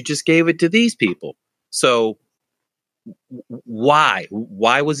because you just gave it to these people. So why?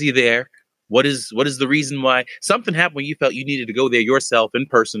 Why was he there? What is the reason why? Something happened when you felt you needed to go there yourself in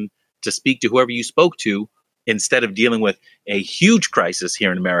person to speak to whoever you spoke to instead of dealing with a huge crisis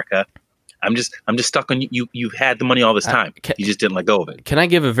here in America. I'm just stuck on you. You've had the money all this time. You just didn't let go of it. Can I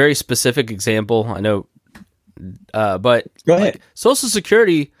give a very specific example? I know, but Go ahead. Social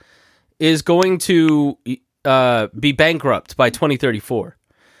Security is going to be bankrupt by 2034.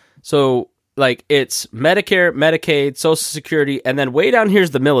 So, like, it's Medicare, Medicaid, Social Security, and then way down here's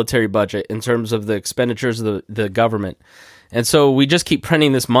the military budget in terms of the expenditures of the government. And so we just keep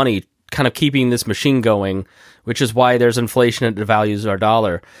printing this money, kind of keeping this machine going, which is why there's inflation that devalues our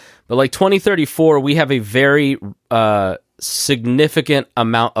dollar. But like 2034, we have a very significant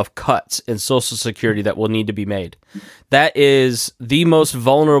amount of cuts in Social Security that will need to be made. That is the most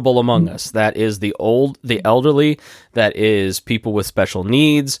vulnerable among us. That is the elderly. That is people with special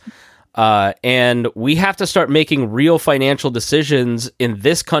needs. And we have to start making real financial decisions in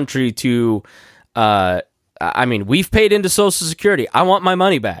this country to, we've paid into Social Security. I want my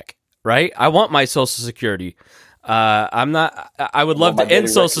money back, right? I want my Social Security. I would love to end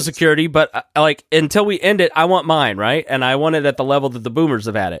Social Security, but until we end it, I want mine, right? And I want it at the level that the boomers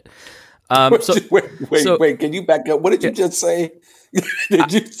have had it. Wait, can you back up? What did you just say?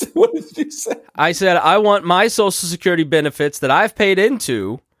 What did you say? I said, I want my Social Security benefits that I've paid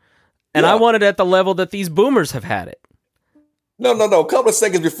into, and I want it at the level that these boomers have had it. No. A couple of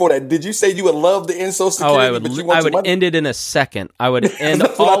seconds before that, did you say you would love to end Social Security? I would end it in a second. I would end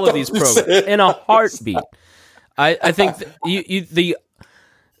all of these programs in a heartbeat. I think the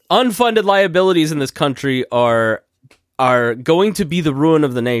unfunded liabilities in this country are going to be the ruin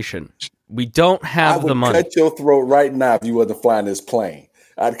of the nation. We don't have the money. I would cut your throat right now if you wasn't flying this plane.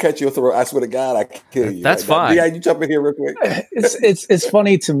 I'd cut your throat. I swear to God, I could kill you. That's fine. Yeah, you jump in here real quick. It's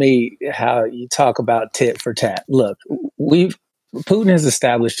funny to me how you talk about tit for tat. Look, Putin has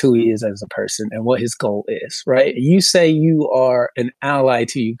established who he is as a person and what his goal is, right? You say you are an ally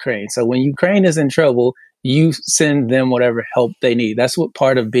to Ukraine. So when Ukraine is in trouble, you send them whatever help they need. That's what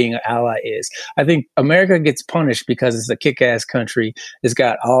part of being an ally is. I think America gets punished because it's a kick-ass country. It's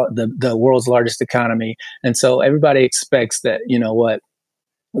got all the world's largest economy. And so everybody expects that, you know what,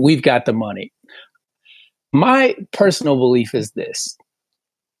 we've got the money. My personal belief is this.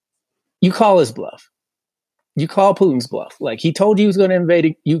 You call his bluff. You call Putin's bluff. Like, he told you he was going to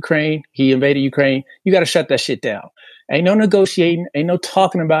invade Ukraine. He invaded Ukraine. You got to shut that shit down. Ain't no negotiating. Ain't no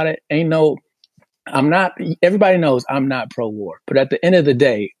talking about it. Everybody knows I'm not pro-war. But at the end of the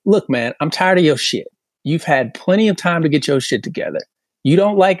day, look, man, I'm tired of your shit. You've had plenty of time to get your shit together. You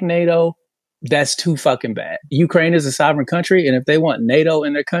don't like NATO. That's too fucking bad. Ukraine is a sovereign country. And if they want NATO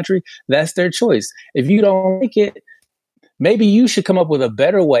in their country, that's their choice. If you don't like it, maybe you should come up with a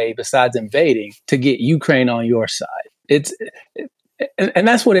better way besides invading to get Ukraine on your side. And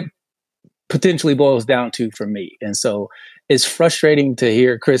that's what it potentially boils down to for me. And so it's frustrating to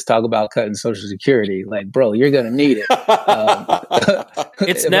hear Chris talk about cutting Social Security. Like, bro, you're going to need it.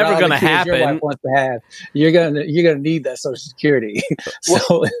 It's never going to happen. Your wife wants to have, you're going to need that Social Security.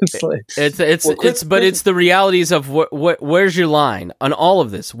 So it's the realities of where's your line on all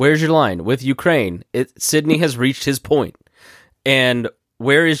of this? Where's your line with Ukraine? Sydney has reached his point. And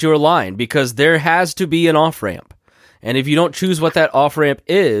where is your line? Because there has to be an off-ramp. And if you don't choose what that off-ramp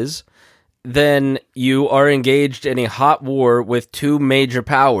is, then you are engaged in a hot war with two major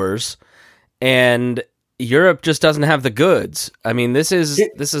powers, and Europe just doesn't have the goods. I mean, this is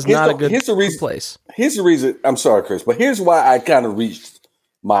not a good place. Here's the reason. I'm sorry, Chris, but here's why I kind of reached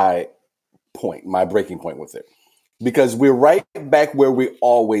my breaking point with it. Because we're right back where we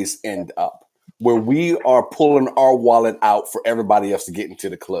always end up, where we are pulling our wallet out for everybody else to get into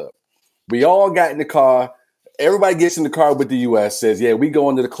the club. We all got in the car. Everybody gets in the car with the U.S., says, yeah, we go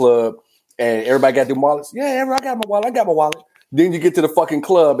into the club. And everybody got their wallets. Yeah, I got my wallet. Then you get to the fucking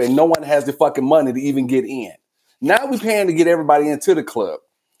club and no one has the fucking money to even get in. Now we're paying to get everybody into the club.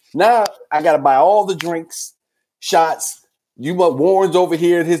 Now I got to buy all the drinks, shots. You want Warren's over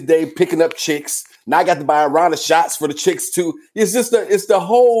here in his day picking up chicks. Now I got to buy a round of shots for the chicks too. It's the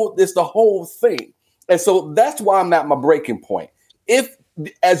whole thing. And so that's why I'm at my breaking point. If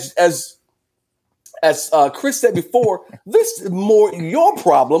as Chris said before, this is more your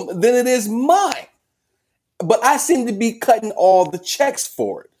problem than it is mine. But I seem to be cutting all the checks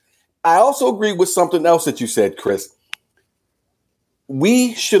for it. I also agree with something else that you said, Chris.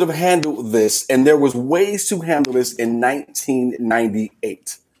 We should have handled this, and there was ways to handle this in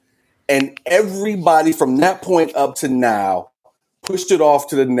 1998. And everybody from that point up to now pushed it off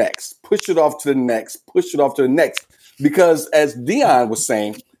to the next, pushed it off to the next, pushed it off to the next. Because as Dion was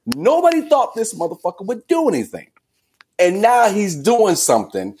saying, nobody thought this motherfucker would do anything. And now he's doing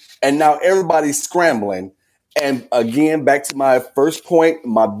something, and now everybody's scrambling. And again, back to my first point,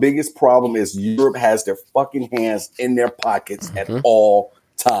 my biggest problem is Europe has their fucking hands in their pockets at all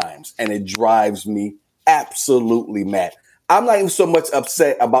times. And it drives me absolutely mad. I'm not even so much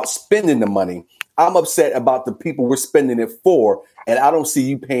upset about spending the money. I'm upset about the people we're spending it for, and I don't see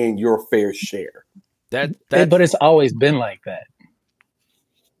you paying your fair share. But it's always been like that.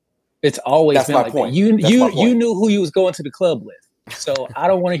 It's always been like that. You knew who you was going to the club with. So I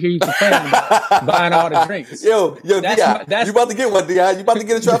don't want to hear you complain about buying all the drinks. Yo, Dion, you about to get one, Dion. You about to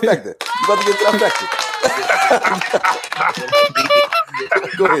get a trifecta. You about to get a trifecta.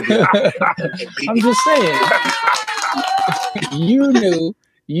 Go ahead, Dion. I'm just saying. You knew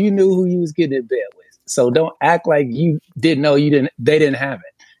who you was getting in bed with. So don't act like you didn't know they didn't have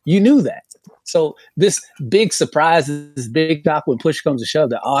it. You knew that. So this big surprise, this big talk when push comes to shove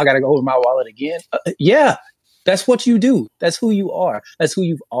that, I got to go with my wallet again. Yeah. That's what you do. That's who you are. That's who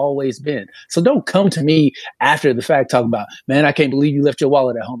you've always been. So don't come to me after the fact talking about, man, I can't believe you left your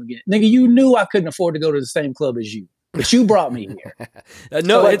wallet at home again. Nigga, you knew I couldn't afford to go to the same club as you, but you brought me here.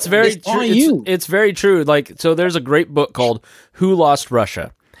 No, so it's very true. It's very true. Like, so there's a great book called Who Lost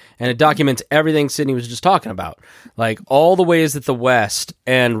Russia? And it documents everything Sydney was just talking about. Like all the ways that the West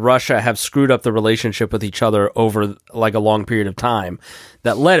and Russia have screwed up the relationship with each other over like a long period of time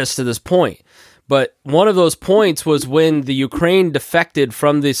that led us to this point. But one of those points was when the Ukraine defected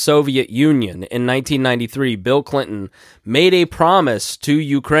from the Soviet Union in 1993. Bill Clinton made a promise to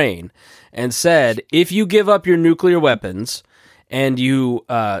Ukraine and said, if you give up your nuclear weapons and you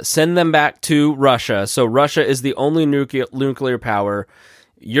send them back to Russia, so Russia is the only nuclear power,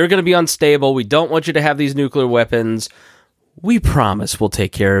 you're going to be unstable. We don't want you to have these nuclear weapons. We promise we'll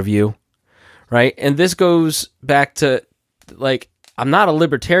take care of you. Right? And this goes back to, like, I'm not a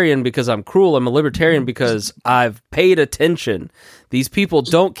libertarian because I'm cruel. I'm a libertarian because I've paid attention. These people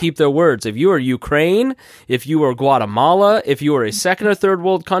don't keep their words. If you are Ukraine, if you are Guatemala, if you are a second or third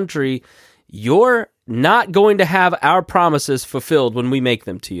world country, you're not going to have our promises fulfilled when we make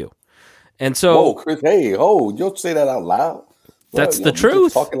them to you. And so... Whoa, Chris, you don't say that out loud. That's the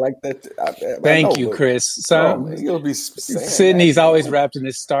truth. Talking like that. Thank you, Chris. So Sydney's always wrapped in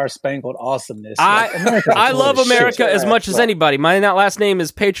this star-spangled awesomeness. I love America as much as anybody. My last name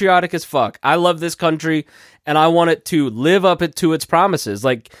is patriotic as fuck. I love this country, and I want it to live up to its promises.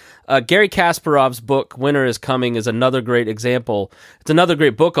 Like Gary Kasparov's book, Winter is Coming, is another great example. It's another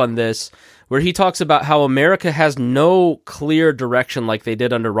great book on this, where he talks about how America has no clear direction like they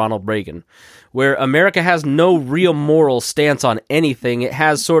did under Ronald Reagan, where America has no real moral stance on anything. It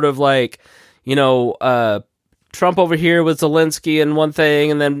has sort of like, Trump over here with Zelensky and one thing,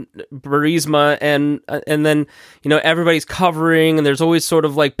 and then Burisma, and then, everybody's covering, and there's always sort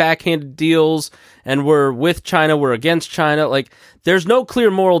of like backhanded deals, and we're with China, we're against China. Like, there's no clear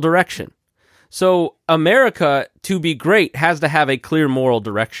moral direction. So America, to be great, has to have a clear moral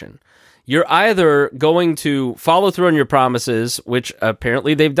direction. You're either going to follow through on your promises, which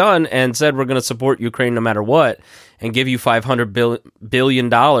apparently they've done, and said we're going to support Ukraine no matter what, and give you $500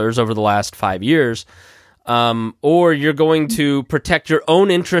 billion over the last 5 years, or you're going to protect your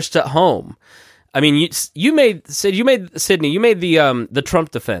own interests at home. I mean, you made the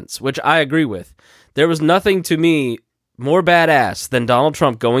Trump defense, which I agree with. There was nothing to me more badass than Donald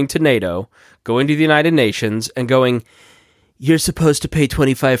Trump going to NATO, going to the United Nations, and going, you're supposed to pay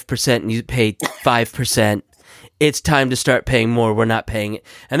 25% and you pay 5%. It's time to start paying more. We're not paying it.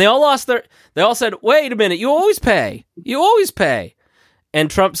 And they all said, wait a minute, you always pay. You always pay.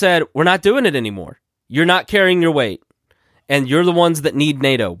 And Trump said, we're not doing it anymore. You're not carrying your weight. And you're the ones that need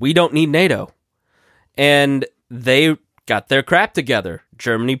NATO. We don't need NATO. And they got their crap together.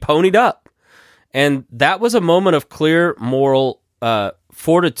 Germany ponied up. And that was a moment of clear moral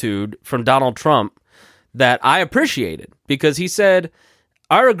fortitude from Donald Trump that I appreciated, because he said,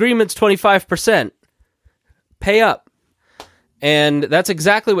 our agreement's 25%. Pay up. And that's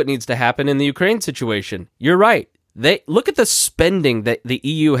exactly what needs to happen in the Ukraine situation. You're right. Look at the spending that the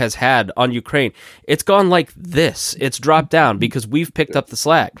EU has had on Ukraine. It's gone like this. It's dropped down because we've picked up the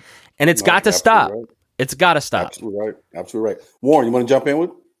slack. And it's got to stop. Right. It's got to stop. Absolutely right. Absolutely right. Warren, you want to jump in with?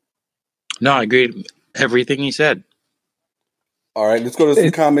 No, I agree with everything he said. All right, let's go to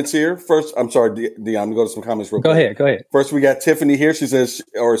some comments here. First, I'm sorry, Dion, let me go to some comments real quick. Go ahead. First, we got Tiffany here. She says,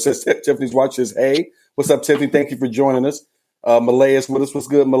 Tiffany's watching, says, hey, what's up, Tiffany? Thank you for joining us. Malay is with us. What's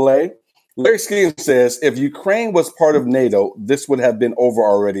good, Malay? Larry Skeens says, if Ukraine was part of NATO, this would have been over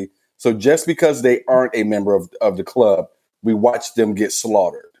already. So just because they aren't a member of the club we watched them get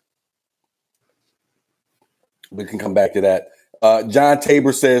slaughtered. We can come back to that. John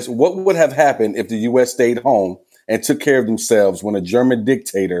Tabor says, what would have happened if the U.S. stayed home and took care of themselves when a German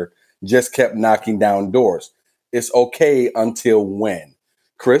dictator just kept knocking down doors? It's okay until when?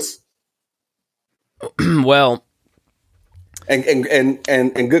 Chris? Well,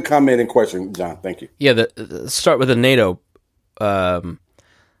 and good comment and question, John. Thank you. Yeah, start with the NATO. Putin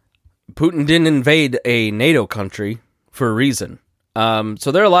didn't invade a NATO country for a reason.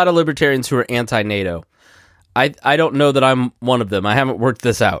 So there are a lot of libertarians who are anti-NATO. I don't know that I'm one of them. I haven't worked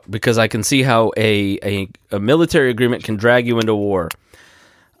this out because I can see how a military agreement can drag you into war.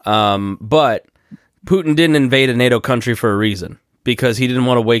 But Putin didn't invade a NATO country for a reason, because he didn't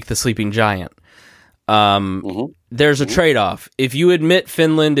want to wake the sleeping giant. There's a trade-off. If you admit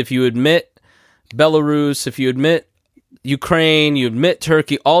Finland, if you admit Belarus, if you admit Ukraine, you admit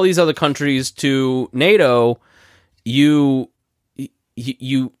Turkey, all these other countries to NATO, you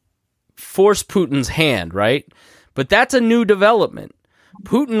force Putin's hand, right? But that's a new development.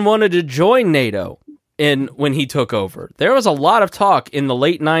 Putin wanted to join NATO when he took over. There was a lot of talk in the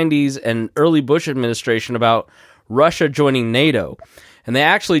late 90s and early Bush administration about Russia joining NATO, and they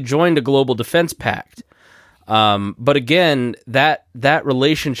actually joined a global defense pact. But again, that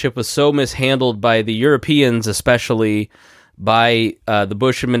relationship was so mishandled by the Europeans, especially by the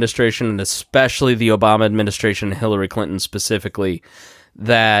Bush administration, and especially the Obama administration and Hillary Clinton specifically,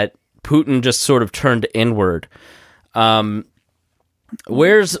 that Putin just sort of turned inward.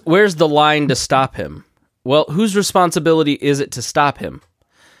 Where's the line to stop him? Well, whose responsibility is it to stop him?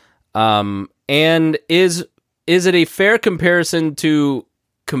 And is it a fair comparison to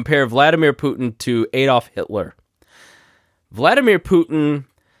compare Vladimir Putin to Adolf Hitler? Vladimir Putin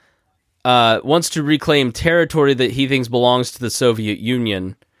wants to reclaim territory that he thinks belongs to the Soviet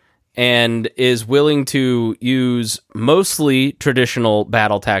Union and is willing to use mostly traditional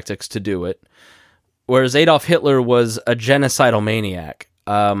battle tactics to do it, whereas Adolf Hitler was a genocidal maniac.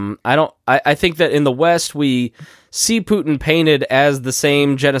 I think that in the West we see Putin painted as the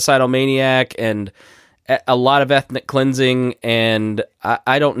same genocidal maniac and a lot of ethnic cleansing, and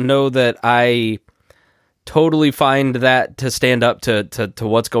I don't know that I totally find that to stand up to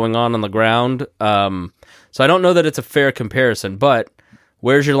what's going on the ground. So I don't know that it's a fair comparison, but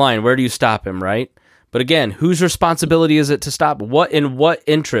where's your line? Where do you stop him, right? But again, whose responsibility is it to stop? What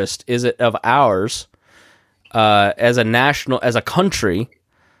interest is it of ours as a country?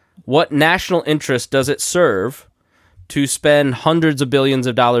 What national interest does it serve to spend hundreds of billions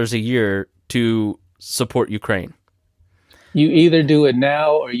of dollars a year to support Ukraine? You either do it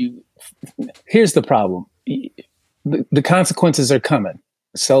now or you... Here's the problem. The consequences are coming.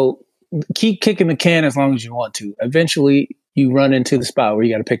 So keep kicking the can as long as you want to. Eventually, you run into the spot where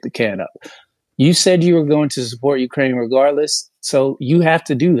you got to pick the can up. You said you were going to support Ukraine regardless, so you have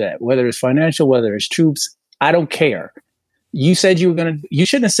to do that, whether it's financial, whether it's troops. I don't care. You said you were going to... You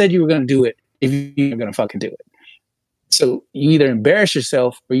shouldn't have said you were going to do it if you were going to fucking do it. So you either embarrass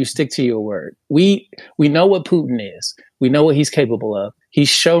yourself or you stick to your word. We know what Putin is. We know what he's capable of. He's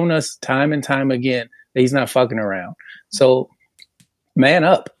shown us time and time again that he's not fucking around. So man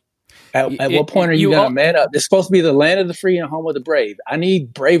up. At what point are you going to man up? It's supposed to be the land of the free and home of the brave. I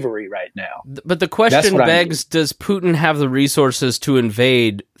need bravery right now. But the question begs, does Putin have the resources to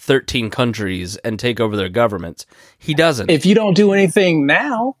invade 13 countries and take over their governments? He doesn't. If you don't do anything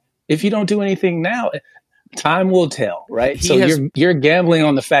now, time will tell, right? You're gambling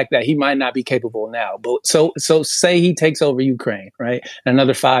on the fact that he might not be capable now. But so say he takes over Ukraine, right? And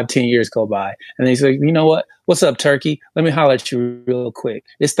another 5-10 years go by. And then he's like, you know what? What's up, Turkey? Let me holler at you real quick.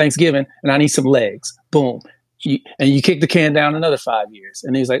 It's Thanksgiving and I need some legs. Boom. And you kick the can down another 5 years.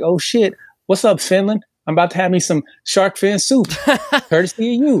 And he's like, oh shit, what's up, Finland? I'm about to have me some shark fin soup,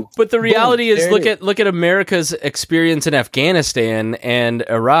 courtesy of you. But the reality is, look at America's experience in Afghanistan and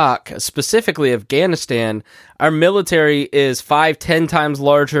Iraq, specifically Afghanistan. Our military is 5-10 times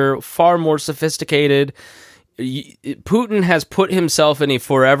larger, far more sophisticated. Putin has put himself in a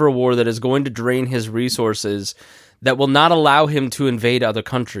forever war that is going to drain his resources, that will not allow him to invade other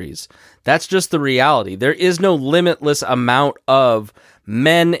countries. That's just the reality. There is no limitless amount of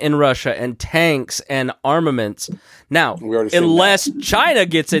men in Russia and tanks and armaments. Now, unless China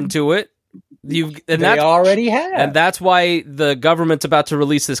gets into it, they already have. And that's why the government's about to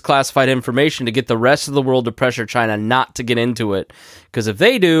release this classified information to get the rest of the world to pressure China not to get into it. Because if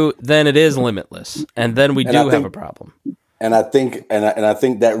they do, then it is limitless. And then we have a problem. And I think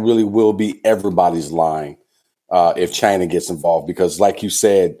that really will be everybody's line if China gets involved. Because like you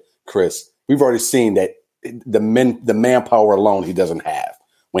said, Chris, we've already seen that the manpower alone he doesn't have.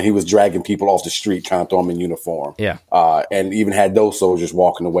 when he was dragging people off the street, trying to throw them in uniform. Yeah. And even had those soldiers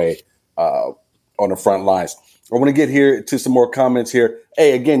walking away on the front lines. I want to get here to some more comments here.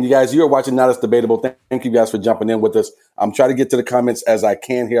 Hey, again, you guys, you're watching Not As Debatable. Thank you guys for jumping in with us. I'm trying to get to the comments as I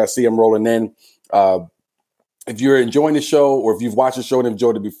can here. I see them rolling in. If you're enjoying the show, or if you've watched the show and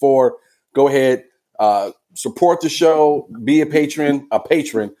enjoyed it before, go ahead, support the show, be a patron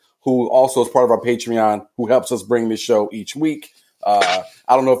who also is part of our Patreon, who helps us bring this show each week. I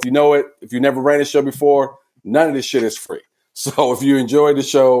don't know if you know it. If you never ran a show before, none of this shit is free. So if you enjoy the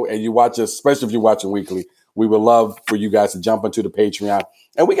show and you watch us, especially if you're watching weekly, we would love for you guys to jump into the Patreon.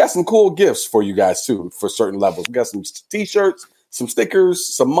 And we got some cool gifts for you guys, too, for certain levels. We got some T-shirts, some stickers,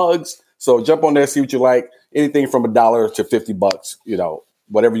 some mugs. So jump on there, see what you like. Anything from $1 to $50, you know,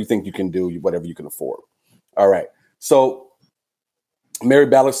 whatever you think you can do, whatever you can afford. All right. So Mary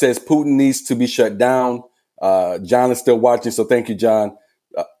Ballard says Putin needs to be shut down. John is still watching, so thank you, John.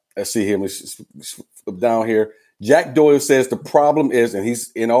 Let's see here. Let's flip down here. Jack Doyle says the problem is, and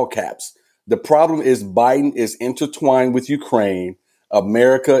he's in all caps, the problem is Biden is intertwined with Ukraine.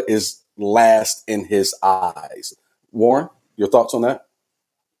 America is last in his eyes. Warren, your thoughts on that?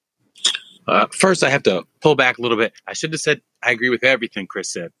 First, I have to pull back a little bit. I should have said I agree with everything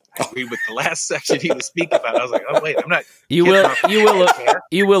Chris said. I agree with the last section he was speaking about. I was like, oh wait, I'm not. You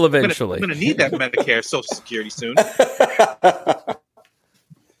will eventually. I'm going to need that Medicare, Social Security soon.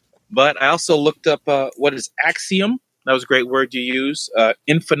 But I also looked up what is axiom. That was a great word you use.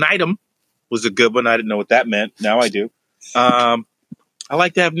 Infinitum was a good one. I didn't know what that meant. Now I do. I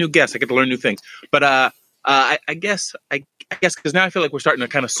like to have new guests. I get to learn new things. But I guess because now I feel like we're starting to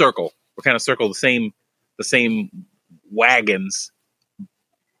kind of circle. We're kind of circle the same wagons.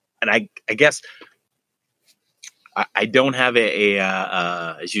 And I guess I don't have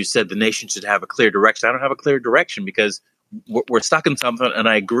as you said, the nation should have a clear direction. I don't have a clear direction because we're stuck in something. And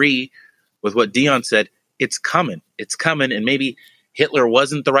I agree with what Dion said. It's coming. And maybe Hitler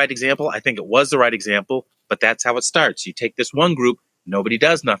wasn't the right example. I think it was the right example, but that's how it starts. You take this one group, nobody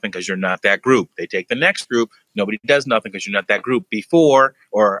does nothing because you're not that group. They take the next group, nobody does nothing because you're not that group before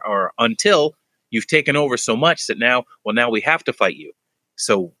or until you've taken over so much that now we have to fight you.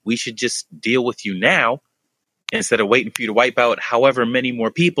 So we should just deal with you now instead of waiting for you to wipe out however many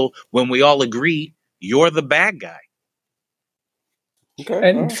more people when we all agree you're the bad guy. Okay.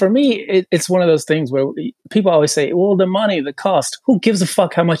 And for me, it's one of those things where people always say, well, the money, the cost, who gives a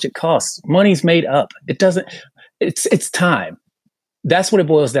fuck how much it costs? Money's made up. It's time. That's what it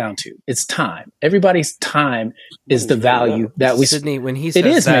boils down to. It's time. Everybody's time is the value that we. Sydney, when he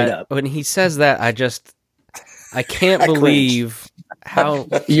says that, I can't believe how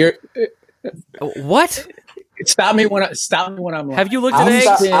you're. What? Stop me when I'm lying. Have you looked at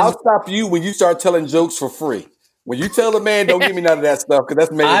eggs? I'll stop you when you start telling jokes for free. When you tell a man, don't give me none of that stuff because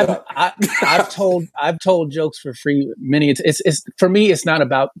that's made up. I've told jokes for free many. It's for me. It's not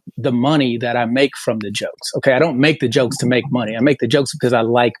about the money that I make from the jokes. Okay, I don't make the jokes to make money. I make the jokes because I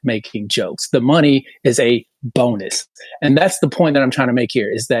like making jokes. The money is a bonus, and that's the point that I'm trying to make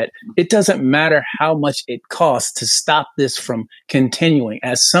here. Is that it doesn't matter how much it costs to stop this from continuing.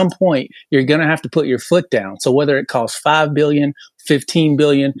 At some point, you're going to have to put your foot down. So whether it costs $5 billion, 15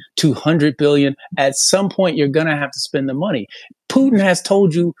 billion, 200 billion, at some point you're going to have to spend the money. Putin has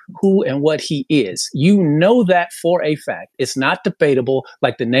told you who and what he is. You know that for a fact. It's not debatable,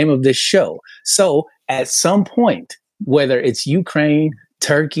 like the name of this show. So at some point, whether it's Ukraine,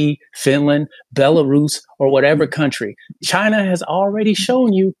 Turkey, Finland, Belarus, or whatever country, China has already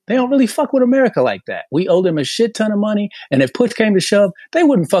shown you they don't really fuck with America like that. We owe them a shit ton of money, and if push came to shove, they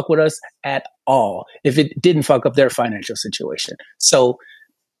wouldn't fuck with us at all if it didn't fuck up their financial situation. So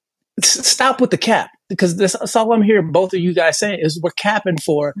stop with the cap, because that's all I'm hearing both of you guys saying is we're capping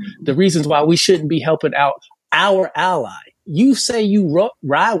for the reasons why we shouldn't be helping out our ally. You say you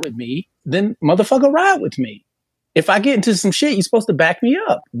ride with me, then motherfucker ride with me. If I get into some shit, you're supposed to back me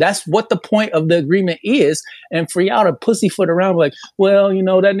up. That's what the point of the agreement is. And for y'all to pussyfoot around like, well, you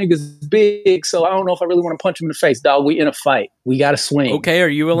know, that nigga's big, so I don't know if I really want to punch him in the face. Dog, we in a fight. We got to swing. Okay, are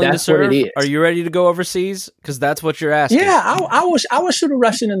you willing to serve? What it is. Are you ready to go overseas? Because that's what you're asking. Yeah, I will shoot a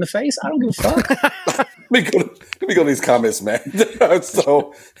Russian in the face. I don't give a fuck. Let me go to these comments, man.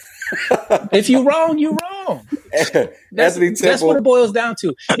 So... if you're wrong, you're wrong. That's what it boils down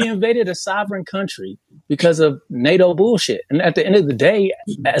to. He invaded a sovereign country because of NATO bullshit. And at the end of the day,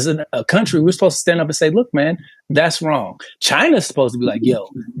 as a country, we're supposed to stand up and say, look, man, that's wrong. China's supposed to be like, yo,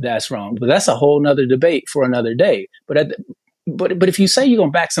 that's wrong. But that's a whole nother debate for another day. But if you say you're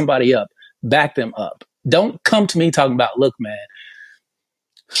going to back somebody up, back them up. Don't come to me talking about, look, man,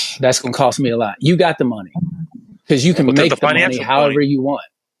 that's going to cost me a lot. You got the money because you can make the money however you want.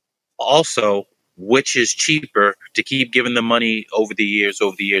 also, which is cheaper to keep giving them money over the years,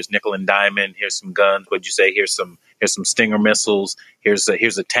 nickel and diamond. Here's some guns. What'd you say? Here's some Stinger missiles. Here's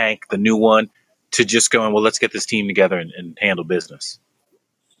a tank, the new one. To just going, well, let's get this team together and handle business.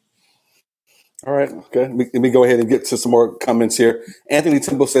 All right. Okay. Let me go ahead and get to some more comments here. Anthony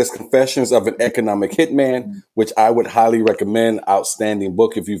Temple says Confessions of an Economic Hitman, which I would highly recommend. Outstanding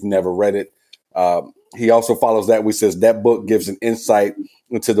book if you've never read it. He also follows that. We says that book gives an insight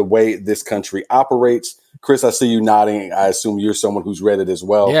into the way this country operates. Chris, I see you nodding. I assume you're someone who's read it as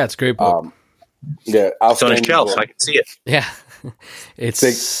well. Yeah, it's a great book. Yeah, it's on his shelf, so I can see it. Yeah.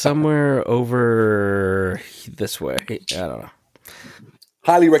 It's somewhere over this way. I don't know.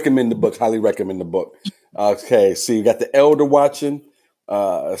 Highly recommend the book. Okay, see, you got the elder watching.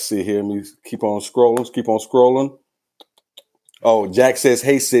 Let's see here. Let me keep on scrolling. Oh, Jack says,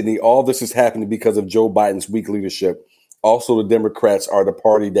 hey, Sydney, all this is happening because of Joe Biden's weak leadership. Also, the Democrats are the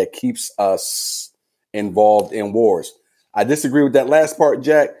party that keeps us involved in wars. I disagree with that last part,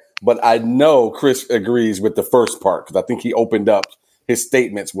 Jack, but I know Chris agrees with the first part because I think he opened up his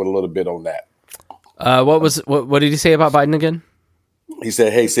statements with a little bit on that. What did he say about Biden again? He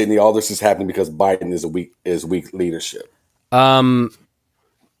said, hey, Sydney, all this is happening because Biden is weak leadership.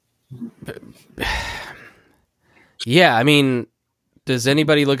 Yeah, I mean, does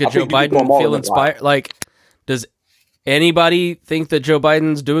anybody look at Joe Biden and feel inspired? Like, does anybody think that Joe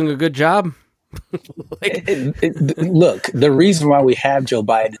Biden's doing a good job? Look, the reason why we have Joe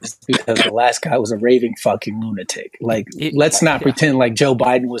Biden is because the last guy was a raving fucking lunatic. Like, let's not pretend like Joe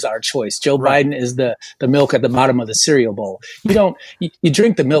Biden was our choice. Joe Biden is the milk at the bottom of the cereal bowl. You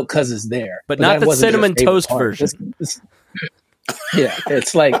drink the milk because it's there, but not the cinnamon toast version. Yeah,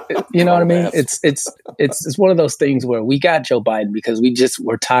 it's like, you know what I mean? It's one of those things where we got Joe Biden because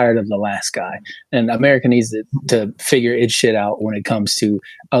we're tired of the last guy, and America needs to figure its shit out when it comes to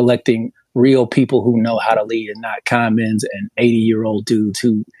electing real people who know how to lead and not con-mens and 80-year-old dudes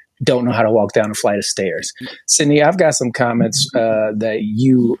who don't know how to walk down a flight of stairs. Sydney, I've got some comments that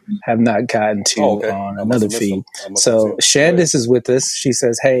you have not gotten to on another feed. So Shandis is with us. She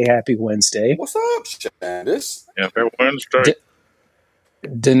says, hey, happy Wednesday. What's up, Shandis? Happy Wednesday.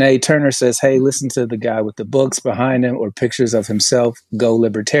 Danae Turner says, hey, listen to the guy with the books behind him or pictures of himself. Go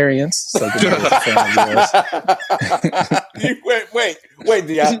Libertarians. So Danae is a fan of yours. Wait,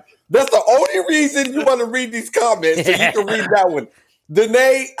 Dion. That's the only reason you want to read these comments, so you can read that one.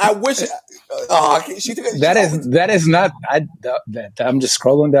 Danae, I wish. That is not. I'm just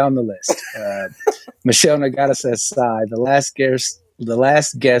scrolling down the list. Michelle Nagata says, "Sigh. The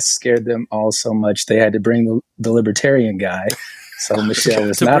last guest scared them all so much they had to bring the libertarian guy." So Michelle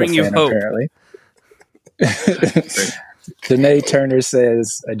is not a fan, apparently. Danae Turner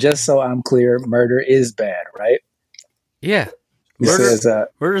says, "Just so I'm clear, murder is bad, right?" Yeah.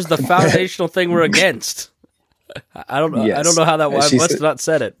 Murder is the foundational thing we're against. I don't know. Yes. I don't know how that was. I must have not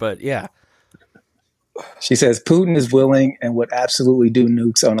said it, but yeah. She says Putin is willing and would absolutely do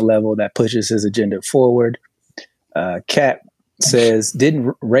nukes on a level that pushes his agenda forward. Kat says,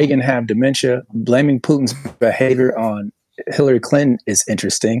 didn't Reagan have dementia? Blaming Putin's behavior on Hillary Clinton is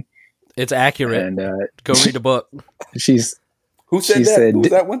interesting. It's accurate. And go read a book. Who said that? Who was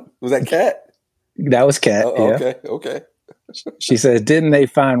that one? Was that Kat? That was Kat. Yeah. Okay. She says, didn't they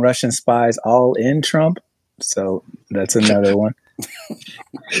find Russian spies all in Trump? So that's another one.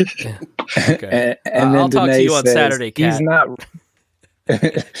 Okay. And I'll talk to you on Saturday, Kat. He's not.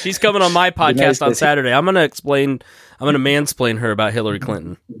 She's coming on my podcast on Saturday. I'm going to mansplain her about Hillary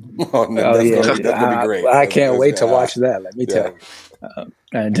Clinton. That's gonna be great. I can't wait to watch that. Let me tell you.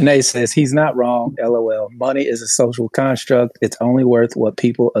 And Danae says, he's not wrong. LOL. Money is a social construct. It's only worth what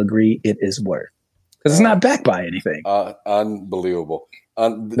people agree it is worth. Because it's not backed by anything. Unbelievable.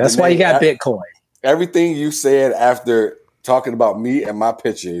 That's why you got Bitcoin. Everything you said after talking about me and my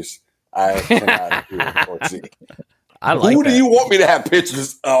pictures, I cannot hear or see. Who do you want me to have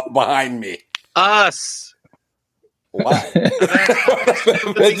pictures behind me? Us. Why?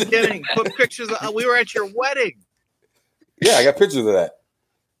 The beginning. Put pictures. We were at your wedding. Yeah, I got pictures of that.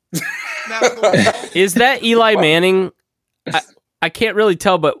 Is that Eli Manning? I can't really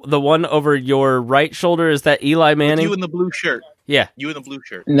tell, but the one over your right shoulder, is that Eli Manning? You in the blue shirt. Yeah. You in the blue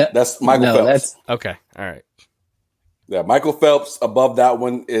shirt. No, that's Michael Phelps. Okay. All right. Yeah, Michael Phelps. Above that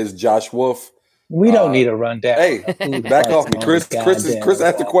one is Josh Wolf. We don't need a rundown. Hey, back off me. Chris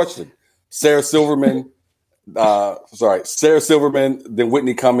asked the question. Sarah Silverman, then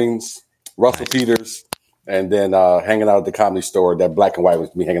Whitney Cummings, Russell Peters, and then hanging out at the Comedy Store. That black and white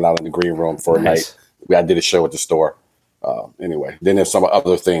was me hanging out in the green room for a night. I did a show at the store. Anyway, then there's some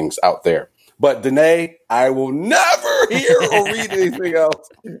other things out there. But Danae, I will never hear or read anything else.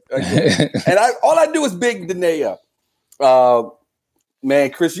 Okay. And all I do is big Danae up.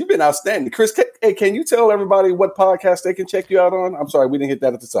 Man, Chris, you've been outstanding. Chris, can you tell everybody what podcast they can check you out on? I'm sorry, we didn't hit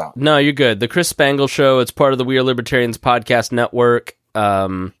that at the top. No, you're good. The Chris Spangle Show. It's part of the We Are Libertarians podcast network.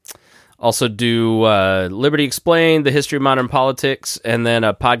 Also do Liberty Explained, the history of modern politics, and then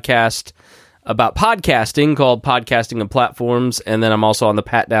a podcast about podcasting called Podcasting and Platforms. And then I'm also on the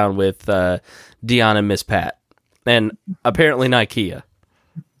Pat Down with Dion and Miss Pat. And apparently Nikea.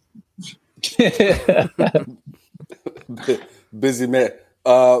 Busy man.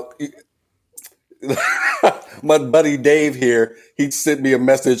 My buddy Dave here, he sent me a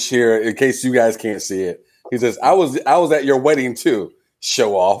message here in case you guys can't see it. He says, I was at your wedding too.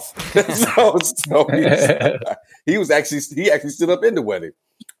 Show off. He actually stood up in the wedding.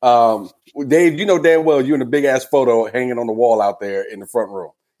 Dave, you know damn well you in a big ass photo hanging on the wall out there in the front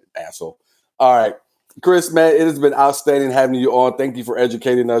room. Asshole. All right. Chris, man, it has been outstanding having you on. Thank you for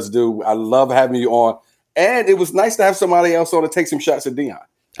educating us, dude. I love having you on. And it was nice to have somebody else on to take some shots at Dion.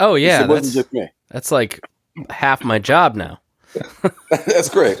 Oh, yeah. It wasn't just me. That's like half my job now. That's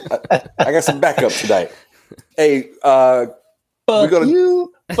great. I got some backup tonight. Hey, Fuck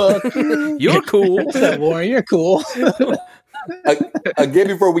you. You're cool. What's up, Warren? You're cool. Again,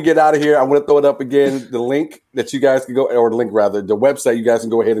 before we get out of here, I want to throw it up again. The link that you guys can go, or the link rather, the website you guys can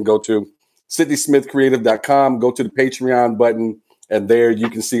go ahead and go to, SydneySmithCreative.com. Go to the Patreon button, and there you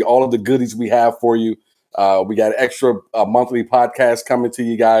can see all of the goodies we have for you. We got extra monthly podcasts coming to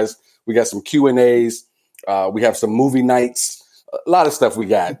you guys. We got some Q&As. We have some movie nights. A lot of stuff we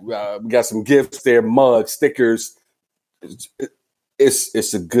got. We got some gifts there, mugs, stickers.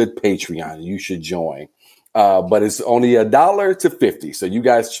 It's a good Patreon. You should join. But it's only $1 to $50. So you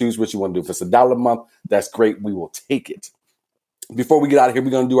guys choose what you want to do. If it's $1 a month, that's great. We will take it. Before we get out of here,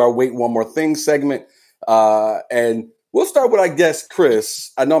 we're going to do our Wait One More Thing segment. And we'll start with, I guess,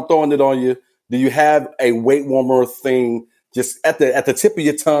 Chris. I know I'm throwing it on you. Do you have a Wait One More Thing just at the tip of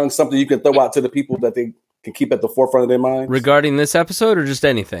your tongue, something you can throw out to the people that they can keep at the forefront of their minds? Regarding this episode or just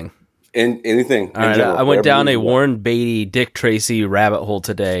anything? Anything. All right, general, I went down a Warren Beatty, Dick Tracy rabbit hole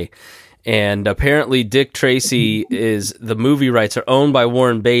today. And apparently Dick Tracy the movie rights are owned by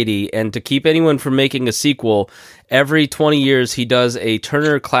Warren Beatty. And to keep anyone from making a sequel, every 20 years he does a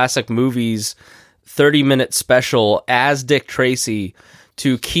Turner Classic Movies 30-minute special as Dick Tracy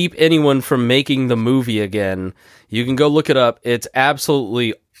to keep anyone from making the movie again. You can go look it up. It's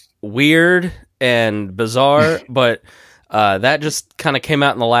absolutely weird and bizarre, but that just kind of came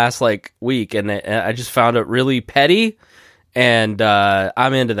out in the last week, and I just found it really petty, and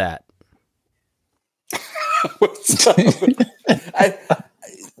I'm into that. But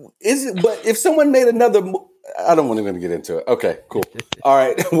if someone made another, I don't want to even get into it. Okay, cool. All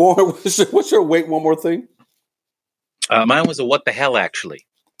right, Warren, what's your Wait One More Thing? Mine was a what the hell, actually.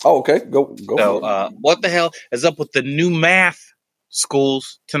 Oh, okay. Go. So, what the hell is up with the new math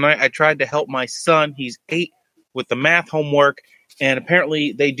schools tonight? I tried to help my son. He's 8 with the math homework, and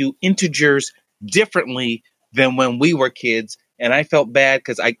apparently they do integers differently than when we were kids. And I felt bad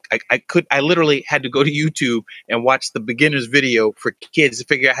because I literally had to go to YouTube and watch the beginner's video for kids to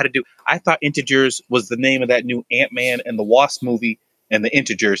figure out how to do. I thought integers was the name of that new Ant-Man and the Wasp movie and the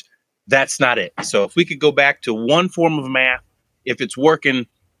integers. That's not it. So if we could go back to one form of math, if it's working,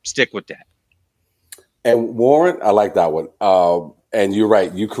 stick with that. And Warren, I like that one. And you're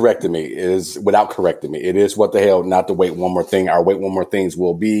right. You corrected me. It is without correcting me. It is what the hell, not to Wait One More Thing. Our Wait One More Things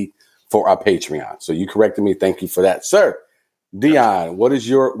will be for our Patreon. So you corrected me. Thank you for that, sir. Dion, what is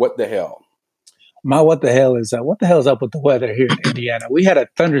your what the hell? My what the hell is what the hell is up with the weather here in Indiana? We had a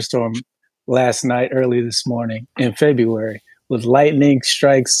thunderstorm last night, early this morning in February, with lightning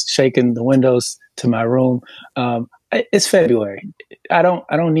strikes shaking the windows to my room. It's February. I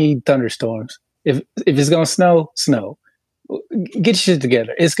don't need thunderstorms. If it's gonna snow, snow. Get your shit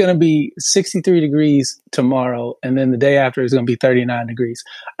together. It's gonna be 63 degrees tomorrow, and then the day after it's gonna be 39 degrees.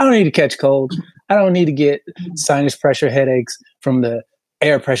 I don't need to catch cold. I don't need to get sinus pressure headaches from the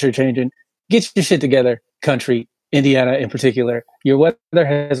air pressure changing. Get your shit together, country, Indiana in particular. Your weather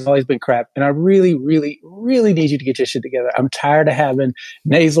has always been crap, and I really, really, really need you to get your shit together. I'm tired of having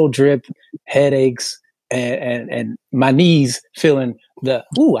nasal drip, headaches, and my knees feeling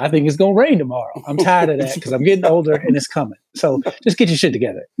I think it's going to rain tomorrow. I'm tired of that because I'm getting older and it's coming. So just get your shit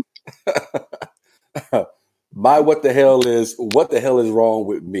together. My what the hell is wrong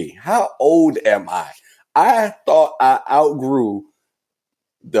with me? How old am I? I thought I outgrew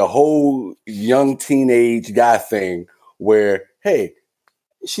the whole young teenage guy thing where, hey,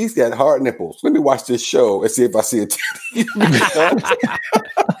 she's got hard nipples. Let me watch this show and see if I see a titty.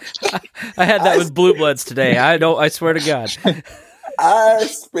 I had that with Blue Bloods today. I swear to God. I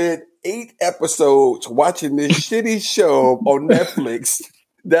spent 8 episodes watching this shitty show on Netflix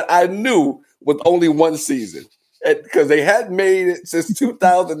that I knew was only 1 season. Because they hadn't made it since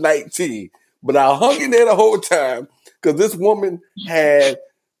 2019. But I hung in there the whole time because this woman had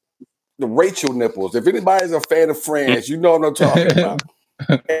the Rachel nipples. If anybody's a fan of Friends, you know what I'm talking about.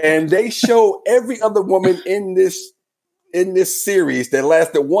 And they show every other woman in this series that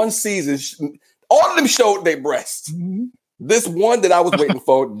lasted 1 season. All of them showed their breasts. Mm-hmm. This one that I was waiting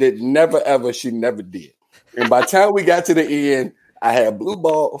for she never did. And by the time we got to the end, I had blue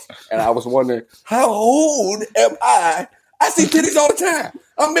balls, and I was wondering, how old am I? I see titties all the time.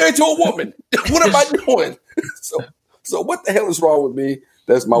 I'm married to a woman. What am I doing? So what the hell is wrong with me?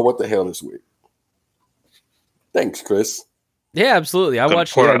 That's my what the hell this week. Thanks, Chris. Yeah, absolutely. I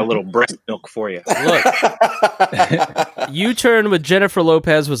watched pour out a little breast milk for you. Look, U-Turn with Jennifer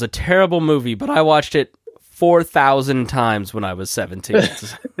Lopez was a terrible movie, but I watched it 4,000 times when I was 17.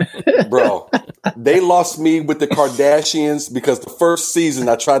 Bro, they lost me with the Kardashians because the first season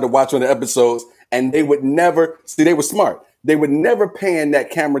I tried to watch one of the episodes and they would never, see, they were smart. They would never pan that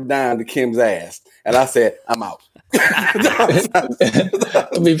camera down to Kim's ass. And I said, I'm out.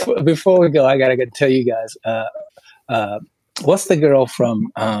 Before we go, I gotta tell you guys, what's the girl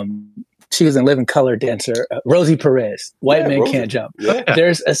from, she was in Living Color Dancer, Rosie Perez, White Man Rosie. Can't Jump. Yeah.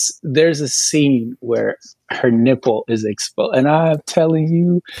 There's a scene where her nipple is exposed. And I'm telling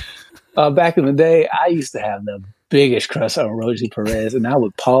you, back in the day, I used to have the biggest crush on Rosie Perez, and I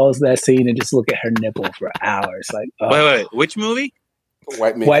would pause that scene and just look at her nipple for hours. Like, Wait, which movie?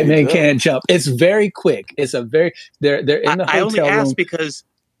 White Man Can't Jump. It's very quick. It's a very they're in the I hotel only room. asked because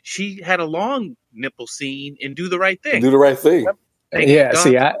she had a long nipple scene in Do the Right Thing. Do the right thing. Thank Yeah, God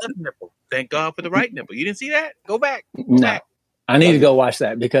see, for the left nipple. Thank God for the right nipple. You didn't see that? Go back. No, I need to go watch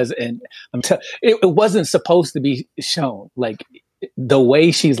that because it wasn't supposed to be shown. Like the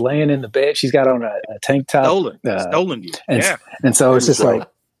way she's laying in the bed, she's got on a tank top. Stolen you. And so it's just like.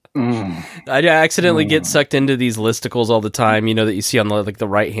 I accidentally get sucked into these listicles all the time, that you see on the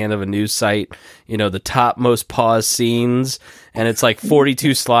right hand of a news site, the top most paused scenes, and it's like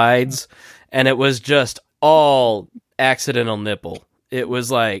 42 slides, and it was just all accidental nipple. It was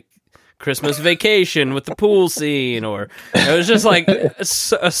like Christmas Vacation with the pool scene, or it was just like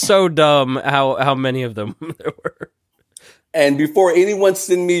so dumb how many of them there were. And before anyone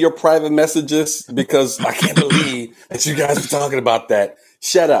send me your private messages, because I can't believe that you guys are talking about that,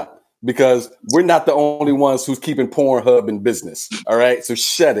 shut up, because we're not the only ones who's keeping Pornhub in business. All right. So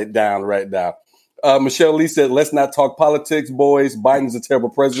shut it down right now. Michelle Lee said, let's not talk politics, boys. Biden's a terrible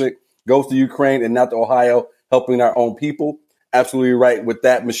president, goes to Ukraine and not to Ohio, helping our own people. Absolutely right with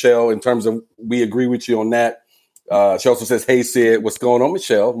that, Michelle, in terms of we agree with you on that. She also says, hey, Sid, what's going on,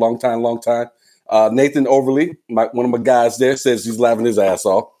 Michelle? Long time. Nathan Overly, one of my guys there, says he's laughing his ass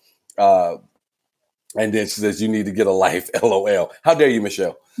off. And then she says, you need to get a life, LOL. How dare you,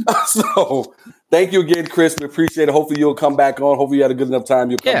 Michelle? So thank you again, Chris. We appreciate it. Hopefully you'll come back on. Hopefully you had a good enough time.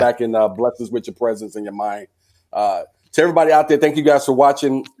 You'll come back and bless us with your presence and your mind. To everybody out there, thank you guys for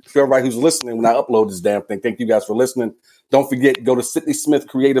watching. For everybody who's listening, when I upload this damn thing, thank you guys for listening. Don't forget, go to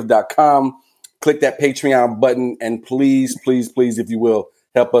SydneySmithCreative.com, click that Patreon button, and please, if you will,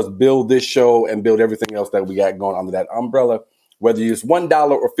 help us build this show and build everything else that we got going under that umbrella. Whether you use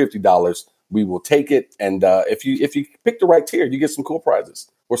 $1 or $50, we will take it. And if you pick the right tier, you get some cool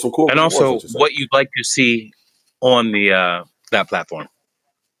prizes or some cool. And also, what you'd like to see on the that platform.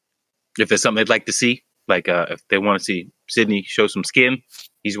 If there's something they'd like to see, like if they want to see Sydney show some skin,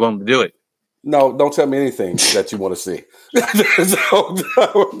 he's willing to do it. No, don't tell me anything that you want to see. I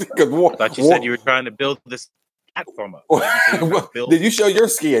thought you said you were trying to build this platform up. Did you show your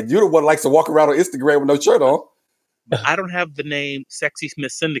skin? You're the one who likes to walk around on Instagram with no shirt on. I don't have the name Sexy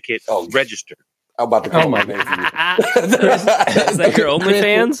Smith Syndicate registered. I'm about to call my name for you. Is that your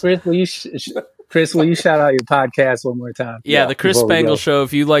OnlyFans? Chris, will you shout out your podcast one more time? Yeah, the Chris Spangle Show.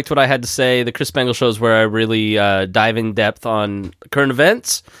 If you liked what I had to say, the Chris Spangle Show is where I really dive in depth on current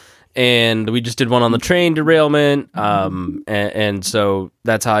events. And we just did one on the train derailment. And so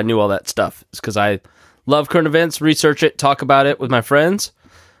that's how I knew all that stuff. It's because I love current events, research it, talk about it with my friends.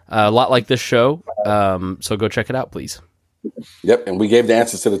 A lot like this show. So go check it out, please. Yep, and we gave the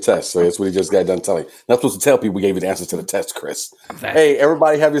answers to the test. So that's what he just got done telling. Not supposed to tell people we gave you the answers to the test, Chris. Hey,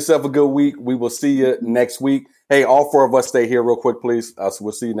 everybody have yourself a good week. We will see you next week. Hey, all 4 of us stay here real quick, please. So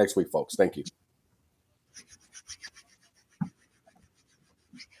we'll see you next week, folks. Thank you.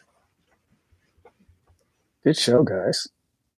 Good show, guys.